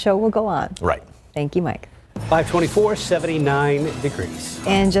least the show will go on. Right. Thank you, Mike. 524, 79 degrees.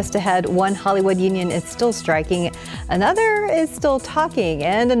 And just ahead, one Hollywood union is still striking, another is still talking,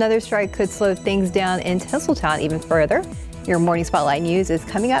 and another strike could slow things down in Tinseltown even further. Your Morning Spotlight News is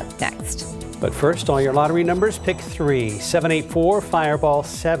coming up next. But first, all your lottery numbers, pick 3, 784, Fireball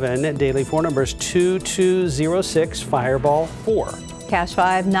 7, daily 4 numbers 2206, Fireball 4. Cash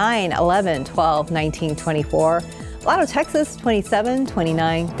 5, 9, 11, 12, 19, 24. Lotto Texas, 27,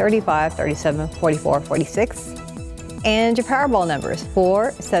 29, 35, 37, 44, 46. And your Powerball numbers,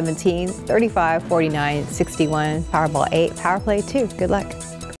 4, 17, 35, 49, 61, Powerball 8, Power Play 2. Good luck.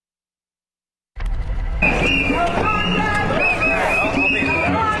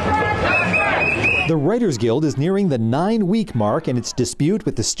 The Writers Guild is nearing the 9-week mark in its dispute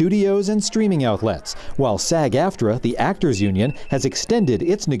with the studios and streaming outlets, while SAG-AFTRA, the actors union, has extended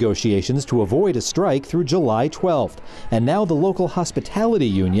its negotiations to avoid a strike through July 12th. And now the local hospitality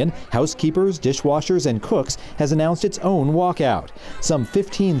union, housekeepers, dishwashers, and cooks, has announced its own walkout. Some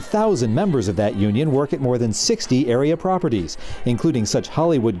 15,000 members of that union work at more than 60 area properties, including such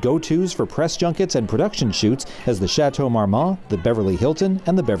Hollywood go-tos for press junkets and production shoots as the Chateau Marmont, the Beverly Hilton,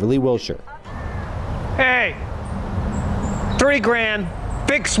 and the Beverly Wilshire. Hey, $3 grand,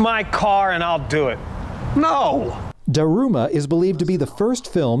 fix my car and I'll do it. No! Daruma is believed to be the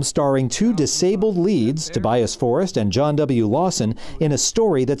first film starring 2 disabled leads, Tobias Forrest and John W. Lawson, in a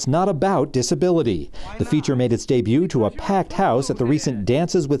story that's not about disability. The feature made its debut to a packed house at the recent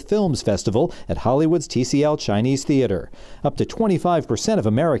Dances with Films Festival at Hollywood's TCL Chinese Theater. Up to 25% of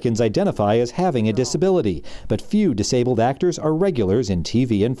Americans identify as having a disability, but few disabled actors are regulars in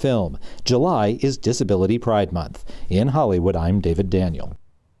TV and film. July is Disability Pride Month. In Hollywood, I'm David Daniel.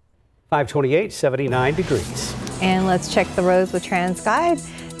 528, 79 degrees. And let's check the roads with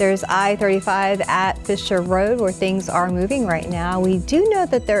TransGuide. There's I-35 at Fisher Road where things are moving right now. We do know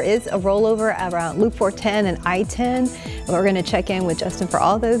that there is a rollover around Loop 410 and I-10. And we're going to check in with Justin for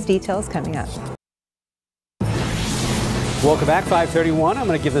all those details coming up. Welcome back, 531. I'm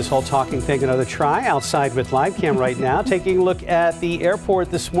going to give this whole talking thing another try outside with live cam right now. Taking a look at the airport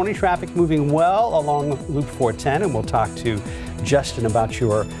this morning. Traffic moving well along Loop 410, and we'll talk to Justin about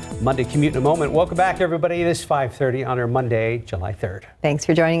your Monday commute in a moment. Welcome back, everybody. It is 5:30 on our Monday, July 3rd. Thanks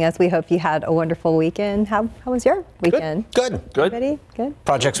for joining us. We hope you had a wonderful weekend. How was your weekend? Good. Everybody? Good.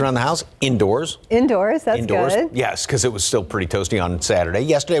 Projects around the house, indoors. Indoors, that's Indoors, good. yes, because it was still pretty toasty on Saturday.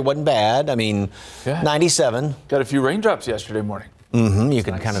 Yesterday wasn't bad. I mean, 97. Got a few raindrops yesterday morning. You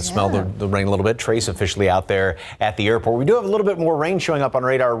can kind of smell the rain a little bit. Trace officially out there at the airport. We do have a little bit more rain showing up on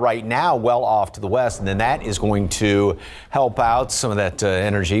radar right now, well off to the west, and then that is going to help out some of that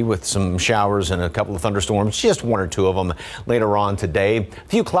energy with some showers and a couple of thunderstorms, just 1 or 2 of them later on today. A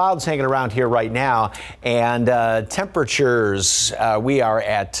few clouds hanging around here right now, and temperatures, we are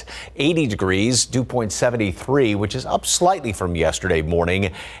at 80 degrees, dew point 73, which is up slightly from yesterday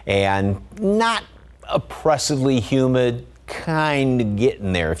morning, and not oppressively humid. Kind of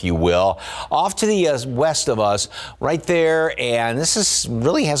getting there, if you will. Off to the west of us, right there, and this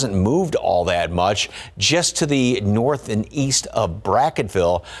really hasn't moved all that much, just to the north and east of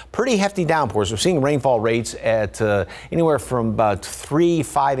Brackettville. Pretty hefty downpours. We're seeing rainfall rates at anywhere from about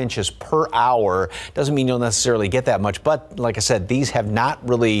 3-5 inches per hour. Doesn't mean you'll necessarily get that much, but like I said, these have not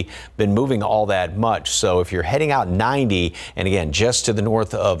really been moving all that much. So if you're heading out 90, and again, just to the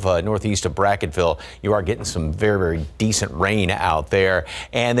north of northeast of Brackettville, you are getting some very, very decent rain out there.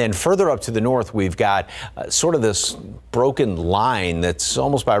 And then further up to the north, we've got sort of this broken line that's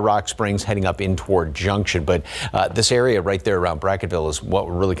almost by Rock Springs heading up in toward Junction. But this area right there around Brackettville is what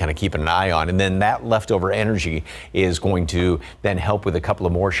we're really kind of keeping an eye on. And then that leftover energy is going to then help with a couple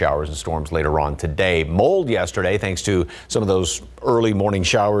of more showers and storms later on today. Mold yesterday, thanks to some of those early morning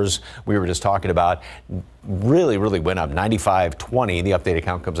showers we were just talking about, really went up. 95-20. The updated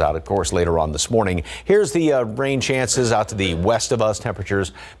count comes out, of course, later on this morning. Here's the rain chances out to the west of us.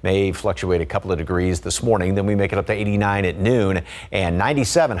 Temperatures may fluctuate a couple of degrees this morning. Then we make it up to 89 at noon and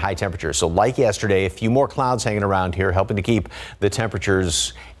 97 high temperatures. So like yesterday, a few more clouds hanging around here, helping to keep the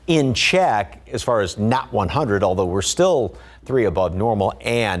temperatures in check as far as not 100, although we're still 3 above normal,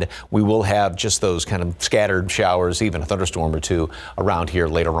 and we will have just those kind of scattered showers, even a thunderstorm or 2 around here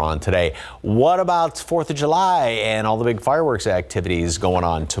later on today. What about 4th of July and all the big fireworks activities going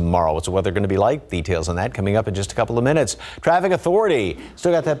on tomorrow? What's the weather going to be like? Details on that coming up in just a couple of minutes. Traffic Authority,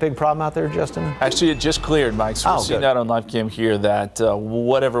 still got that big problem out there, Justin? Actually, it just cleared, Mike. So we're seeing that on live cam here, that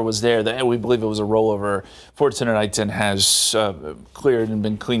whatever was there, that we believe it was a rollover, 410 and I-10 has cleared and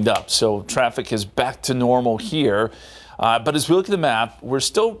been cleaned up. So traffic is back to normal here. But as we look at the map, we're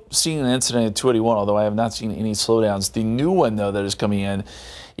still seeing an incident at 281, although I have not seen any slowdowns. The new one, though, that is coming in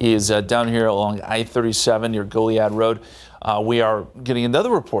is down here along I-37 near Goliad Road. We are getting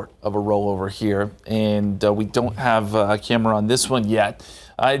another report of a rollover here, and we don't have a camera on this one yet.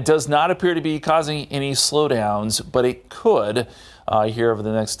 It does not appear to be causing any slowdowns, but it could here over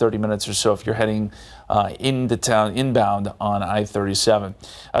the next 30 minutes or so if you're heading into town inbound on I-37.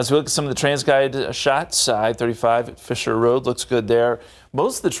 As we look at some of the TransGuide shots, I-35 at Fisher Road looks good there.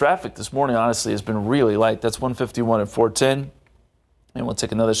 Most of the traffic this morning, honestly, has been really light. That's 151 at 410. And we'll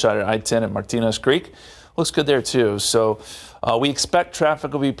take another shot at I-10 at Martinez Creek. Looks good there, too. So we expect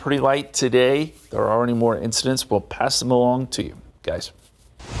traffic will be pretty light today. If there are any more incidents, we'll pass them along to you guys.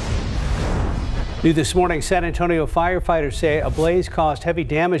 New this morning, San Antonio firefighters say a blaze caused heavy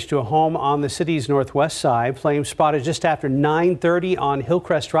damage to a home on the city's northwest side. Flames spotted just after 9:30 on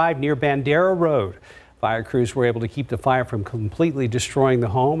Hillcrest Drive near Bandera Road. Fire crews were able to keep the fire from completely destroying the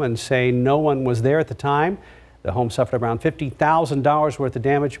home and say no one was there at the time. The home suffered around $50,000 worth of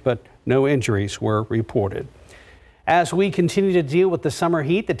damage, but no injuries were reported. As we continue to deal with the summer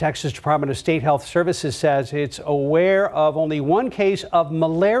heat, the Texas Department of State Health Services says it's aware of only one case of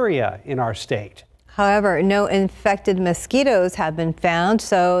malaria in our state. However, no infected mosquitoes have been found,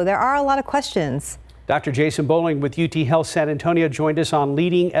 so there are a lot of questions. Dr. Jason Bowling with UT Health San Antonio joined us on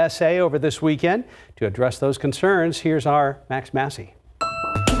Leading SA over this weekend. To address those concerns, here's our Max Massey.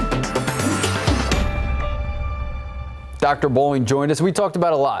 Dr. Bowling joined us. We talked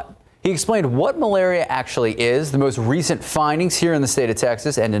about a lot. He explained what malaria actually is, the most recent findings here in the state of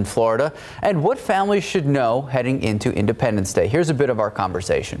Texas and in Florida, and what families should know heading into Independence Day. Here's a bit of our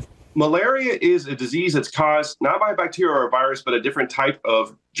conversation. Malaria is a disease that's caused not by a bacteria or a virus, but a different type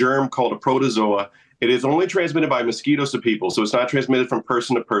of germ called a protozoa. It is only transmitted by mosquitoes to people, so it's not transmitted from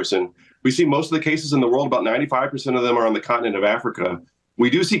person to person. We see most of the cases in the world, about 95% of them are on the continent of Africa. We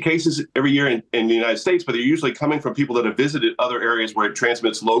do see cases every year in the United States, but they're usually coming from people that have visited other areas where it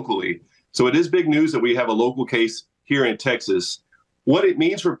transmits locally. So it is big news that we have a local case here in Texas. What it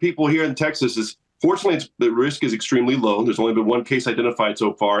means for people here in Texas is, fortunately, the risk is extremely low. There's only been one case identified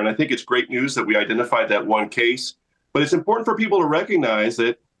so far, and I think it's great news that we identified that one case. But it's important for people to recognize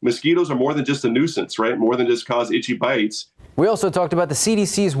that mosquitoes are more than just a nuisance, right? More than just cause itchy bites. We also talked about the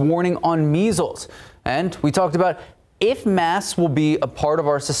CDC's warning on measles, and we talked about if masks will be a part of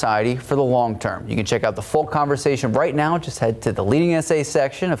our society for the long term. You can check out the full conversation right now. Just head to the Leading SA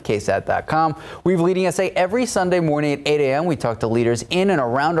section of KSAT.com. We have Leading SA every Sunday morning at 8 a.m. We talk to leaders in and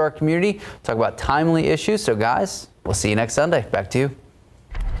around our community, talk about timely issues. So guys, we'll see you next Sunday. Back to you.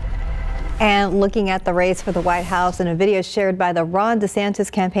 And looking at the race for the White House in a video shared by the Ron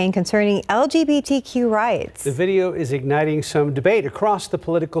DeSantis campaign concerning LGBTQ rights. The video is igniting some debate across the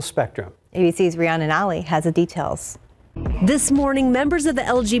political spectrum. ABC's Rihanna Nally has the details. This morning, members of the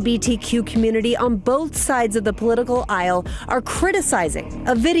LGBTQ community on both sides of the political aisle are criticizing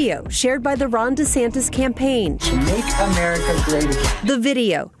a video shared by the Ron DeSantis campaign. Make America great again. The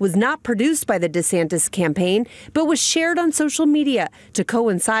video was not produced by the DeSantis campaign, but was shared on social media to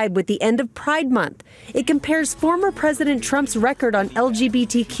coincide with the end of Pride Month. It compares former President Trump's record on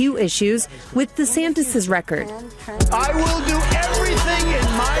LGBTQ issues with DeSantis's record. I will do everything in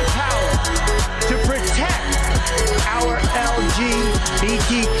my power to protect our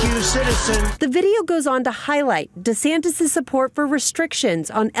LGBTQ citizens. The video goes on to highlight DeSantis' support for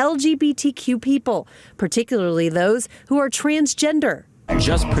restrictions on LGBTQ people, particularly those who are transgender.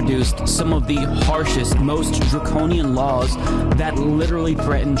 Just produced some of the harshest, most draconian laws that literally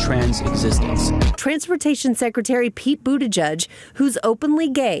threaten trans existence. Transportation Secretary Pete Buttigieg, who's openly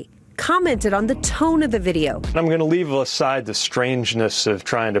gay, commented on the tone of the video. I'm going to leave aside the strangeness of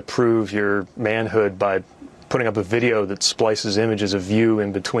trying to prove your manhood by putting up a video that splices images of you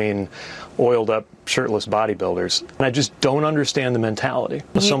in between oiled up shirtless bodybuilders. And I just don't understand the mentality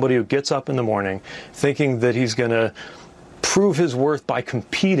of somebody who gets up in the morning thinking that he's going to prove his worth by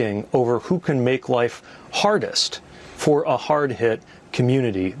competing over who can make life hardest for a hard-hit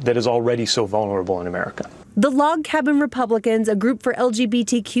community that is already so vulnerable in America. The Log Cabin Republicans, a group for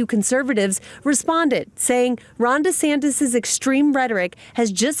LGBTQ conservatives, responded, saying Ron DeSantis' extreme rhetoric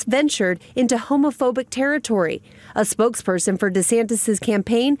has just ventured into homophobic territory. A spokesperson for DeSantis'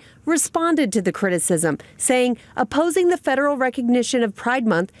 campaign responded to the criticism, saying opposing the federal recognition of Pride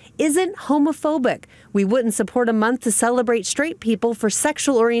Month isn't homophobic. We wouldn't support a month to celebrate straight people for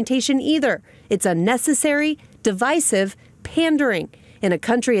sexual orientation either. It's unnecessary, divisive, pandering. In a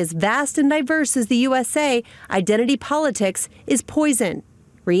country as vast and diverse as the USA, identity politics is poison.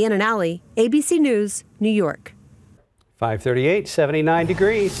 Rihanna Nally, ABC News, New York. 538, 79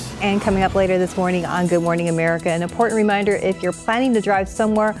 degrees. And coming up later this morning on Good Morning America, an important reminder if you're planning to drive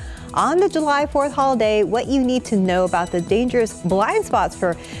somewhere on the July 4th holiday, what you need to know about the dangerous blind spots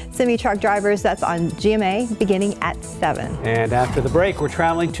for semi-truck drivers. That's on GMA beginning at 7. And after the break, we're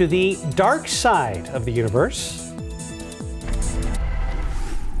traveling to the dark side of the universe.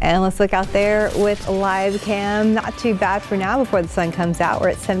 And let's look out there with live cam. Not too bad for now before the sun comes out. We're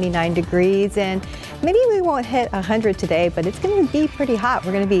at 79 degrees and maybe we won't hit 100 today, but it's going to be pretty hot.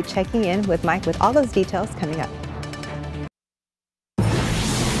 We're going to be checking in with Mike with all those details coming up.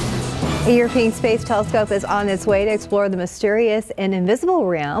 The European Space Telescope is on its way to explore the mysterious and invisible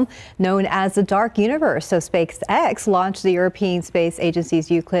realm known as the dark universe. So SpaceX launched the European Space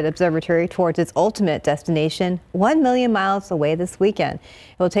Agency's Euclid Observatory towards its ultimate destination, 1 million miles away this weekend.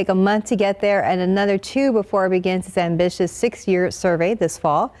 It will take a month to get there and another 2 before it begins its ambitious 6-year survey this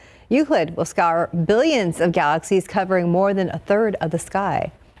fall. Euclid will scour billions of galaxies covering more than a third of the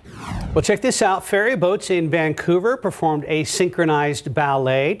sky. Well, check this out. Ferry boats in Vancouver performed a synchronized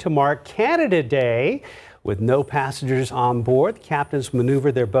ballet to mark Canada Day. With no passengers on board, the captains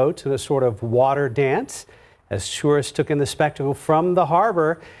maneuvered their boats in a sort of water dance. As tourists took in the spectacle from the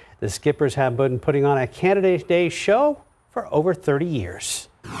harbor, the skippers have been putting on a Canada Day show for over 30 years.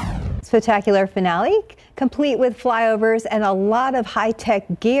 Spectacular finale, complete with flyovers and a lot of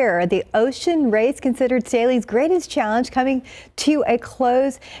high-tech gear. The ocean race, considered sailing's greatest challenge, coming to a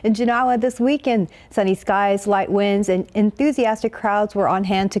close in Genoa this weekend. Sunny skies, light winds, and enthusiastic crowds were on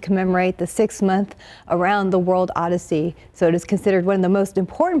hand to commemorate the 6-month around the world odyssey. So it is considered one of the most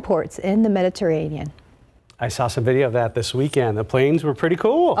important ports in the Mediterranean. I saw some video of that this weekend. The planes were pretty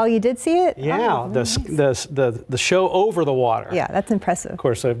cool. Oh, you did see it? Yeah, oh, nice. the show over the water. Yeah, that's impressive. Of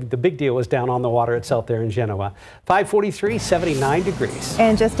course, the big deal was down on the water itself there in Genoa. 5:43, 79 degrees.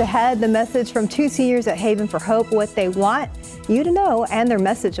 And just ahead, the message from 2 seniors at Haven for Hope, what they want you to know, and their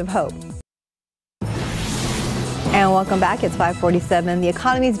message of hope. And welcome back. It's 5:47. The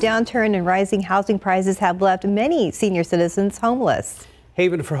economy's downturn and rising housing prices have left many senior citizens homeless.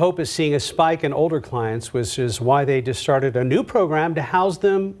 Haven for Hope is seeing a spike in older clients, which is why they just started a new program to house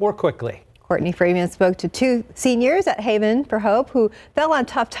them more quickly. Courtney Friedman spoke to 2 seniors at Haven for Hope who fell on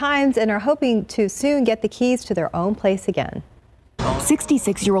tough times and are hoping to soon get the keys to their own place again.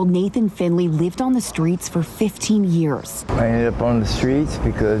 66-year-old Nathan Finley lived on the streets for 15 years. I ended up on the streets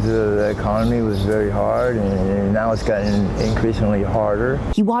because the economy was very hard, and now it's gotten increasingly harder.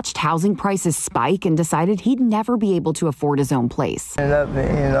 He watched housing prices spike and decided he'd never be able to afford his own place. Ended up,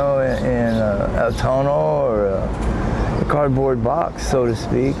 in a tunnel or a cardboard box, so to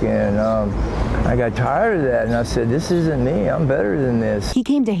speak, and I got tired of that, and I said, this isn't me, I'm better than this. He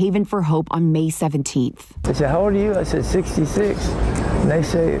came to Haven for Hope on May 17th. They said, how old are you? I said, 66. And they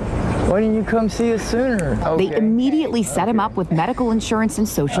say, why didn't you come see us sooner? Okay. They immediately set him up with medical insurance and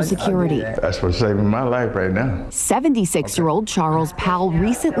Social Security. That's what's saving my life right now. 76-year-old Charles Powell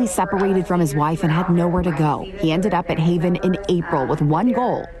recently separated from his wife and had nowhere to go. He ended up at Haven in April with one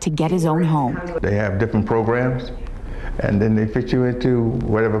goal, to get his own home. They have different programs, and then they fit you into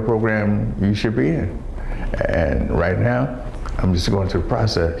whatever program you should be in. And right now, I'm just going through the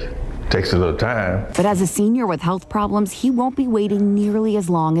process. Takes a little time. But as a senior with health problems, he won't be waiting nearly as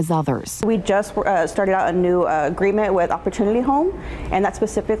long as others. We just started out a new agreement with Opportunity Home, and that's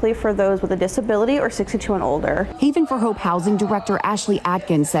specifically for those with a disability or 62 and older. Haven for Hope Housing Director Ashley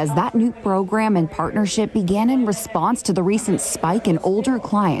Atkins says that new program and partnership began in response to the recent spike in older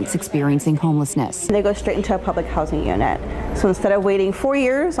clients experiencing homelessness. They go straight into a public housing unit. So instead of waiting 4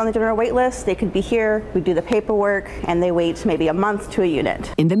 years on the general wait list, they could be here, we do the paperwork, and they wait maybe a month to a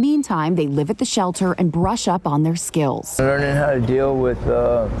unit. In the meantime, they live at the shelter and brush up on their skills. Learning how to deal with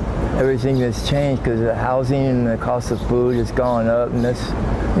everything that's changed, because the housing and the cost of food has gone up, and that's,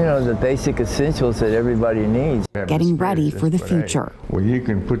 the basic essentials that everybody needs. Getting ready for the future. Well, you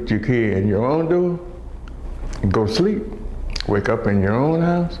can put your kid in your own door and go sleep, wake up in your own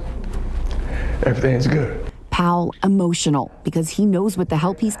house, everything's good. Powell emotional because he knows with the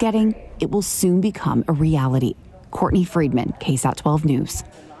help he's getting, it will soon become a reality. Courtney Friedman, KSAT 12 News.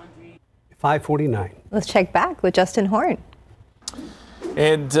 5:49. Let's check back with Justin Horn.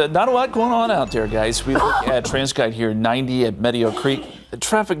 And not a lot going on out there, guys. We look at TransGuide here, 90 at Meadow Creek. The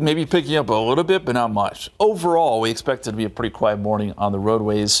traffic may be picking up a little bit, but not much. Overall, we expect it to be a pretty quiet morning on the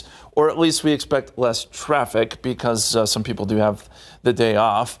roadways, or at least we expect less traffic because some people do have the day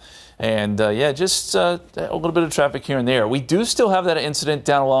off. And just a little bit of traffic here and there. We do still have that incident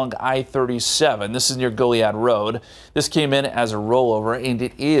down along I-37. This is near Goliad Road. This came in as a rollover, and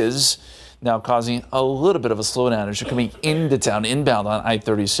it is now causing a little bit of a slowdown as you're coming into town, inbound on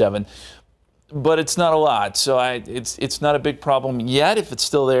I-37. But it's not a lot, so it's not a big problem yet. If it's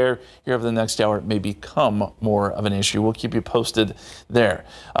still there here over the next hour, it may become more of an issue. We'll keep you posted there.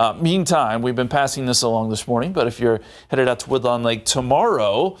 Meantime, we've been passing this along this morning, but if you're headed out to Woodlawn Lake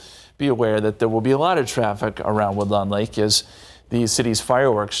tomorrow, be aware that there will be a lot of traffic around Woodlawn Lake as the city's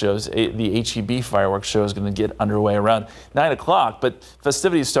fireworks shows. The HEB fireworks show is going to get underway around 9 o'clock, but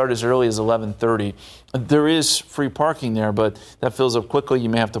festivities start as early as 11:30. There is free parking there, but that fills up quickly. You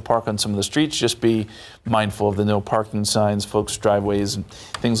may have to park on some of the streets. Just be mindful of the no parking signs, folks' driveways, and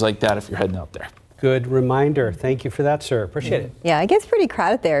things like that if you're heading out there. Good reminder. Thank you for that, sir. Appreciate it. Yeah, it gets pretty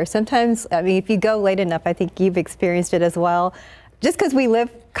crowded there. Sometimes, I mean, if you go late enough, I think you've experienced it as well. Just because we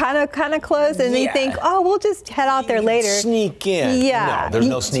live kind of close, and you think, oh, we'll just head out there later. Sneak in. Yeah. No, there's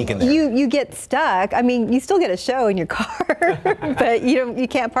no sneaking there. You get stuck. I mean, you still get a show in your car, but you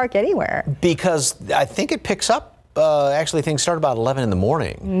can't park anywhere. Because I think it picks up. Actually, things start about 11 in the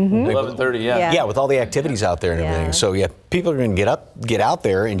morning. 11:30, yeah. Yeah, with all the activities out there and everything. So yeah, people are going to get out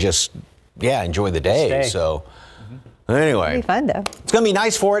there and just enjoy the day. Stay. So. Anyway, It'll be fun though. It's going to be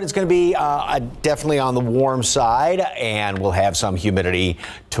nice for it. It's going to be definitely on the warm side, and we'll have some humidity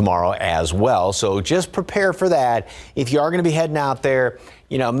tomorrow as well. So just prepare for that. If you are going to be heading out there,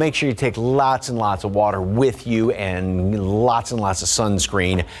 make sure you take lots and lots of water with you and lots of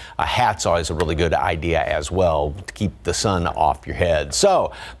sunscreen. A hat's always a really good idea as well to keep the sun off your head.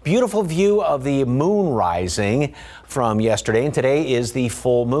 So beautiful view of the moon rising from yesterday, and today is the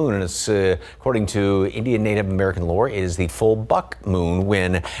full moon, and it's according to Indian Native American lore, it is the full buck moon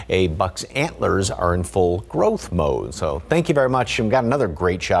when a buck's antlers are in full growth mode. So thank you very much. We've got another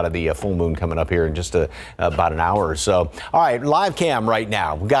great shot of the full moon coming up here in just about an hour or so. All right, live cam right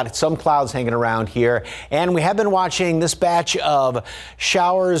now. We've got some clouds hanging around here, and we have been watching this batch of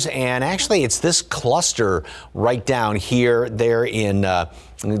showers, and actually it's this cluster right down here, there in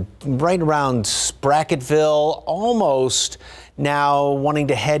right around Brackettville, almost now wanting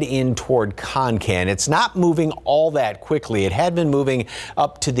to head in toward Concan. It's not moving all that quickly. It had been moving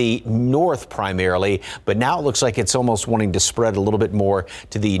up to the north primarily, but now it looks like it's almost wanting to spread a little bit more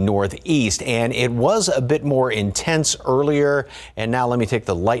to the northeast. And it was a bit more intense earlier. And now let me take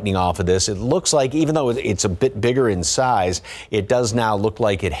the lightning off of this. It looks like, even though it's a bit bigger in size, it does now look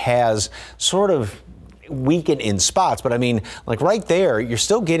like it has sort of weaken in spots, but I mean, like right there, you're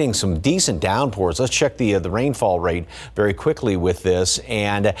still getting some decent downpours. Let's check the rainfall rate very quickly with this,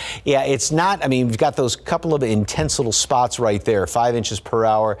 and yeah, it's not. I mean, we've got those couple of intense little spots right there, 5 inches per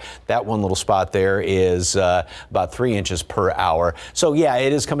hour. That one little spot there is about 3 inches per hour. So yeah,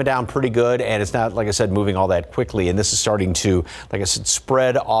 it is coming down pretty good, and it's not, like I said, moving all that quickly. And this is starting to, like I said,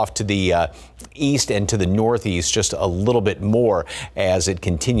 spread off to the east and to the northeast just a little bit more as it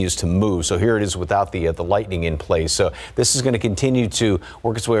continues to move. So here it is without the lightning in place. So this is going to continue to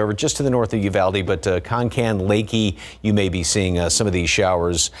work its way over just to the north of Uvalde, but Concan, Lakey, you may be seeing some of these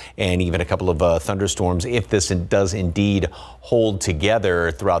showers and even a couple of thunderstorms if this does indeed hold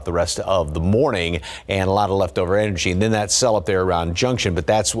together throughout the rest of the morning, and a lot of leftover energy. And then that cell up there around Junction, but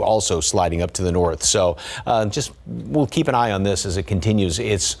that's also sliding up to the north. So just we'll keep an eye on this as it continues.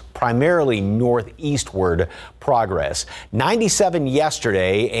 It's primarily northeastward progress. 97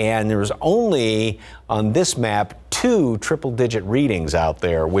 yesterday, and there was only on this map 2 triple-digit readings out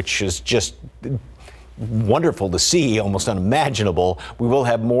there, which is just wonderful to see, almost unimaginable. We will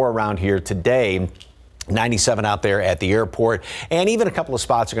have more around here today. 97 out there at the airport, and even a couple of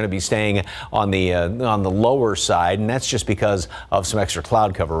spots are going to be staying on the lower side, and that's just because of some extra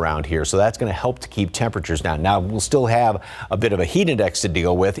cloud cover around here. So that's going to help to keep temperatures down. Now we'll still have a bit of a heat index to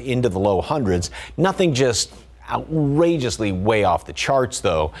deal with into the low hundreds. Nothing just outrageously way off the charts,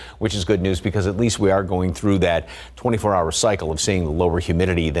 though, which is good news because at least we are going through that 24-hour cycle of seeing the lower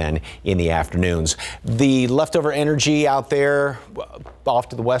humidity then in the afternoons. The leftover energy out there off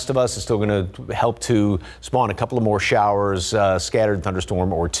to the west of us is still going to help to spawn a couple of more showers, scattered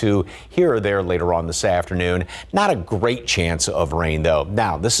thunderstorm or 2 here or there later on this afternoon. Not a great chance of rain, though.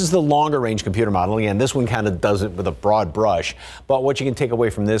 Now, this is the longer range computer model. Again, this one kind of does it with a broad brush, but what you can take away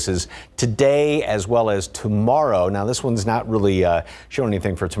from this is today as well as tomorrow. Now, this one's not really showing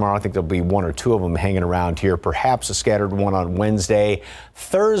anything for tomorrow. I think there'll be 1 or 2 of them hanging around here, perhaps a scattered one on Wednesday,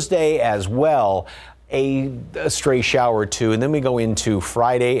 Thursday as well. A stray shower or 2, and then we go into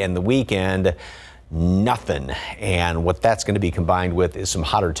Friday and the weekend, nothing. And what that's going to be combined with is some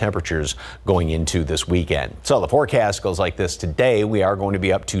hotter temperatures going into this weekend. So the forecast goes like this. Today we are going to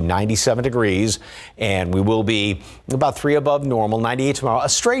be up to 97 degrees, and we will be about 3 above normal. 98 tomorrow. A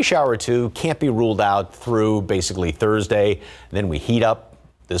stray shower or 2 can't be ruled out through basically Thursday. And then we heat up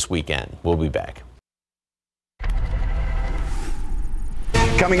this weekend. We'll be back.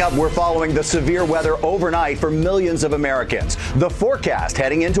 Coming up, we're following the severe weather overnight for millions of Americans, the forecast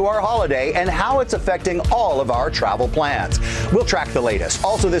heading into our holiday, and how it's affecting all of our travel plans. We'll track the latest.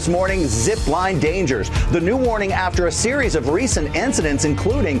 Also this morning, zip line dangers. The new warning after a series of recent incidents,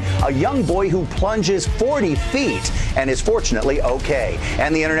 including a young boy who plunges 40 feet and is fortunately okay.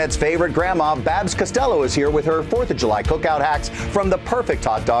 And the internet's favorite grandma, Babs Costello, is here with her 4th of July cookout hacks, from the perfect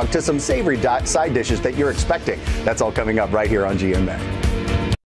hot dog to some savory side dishes that you're expecting. That's all coming up right here on GMA.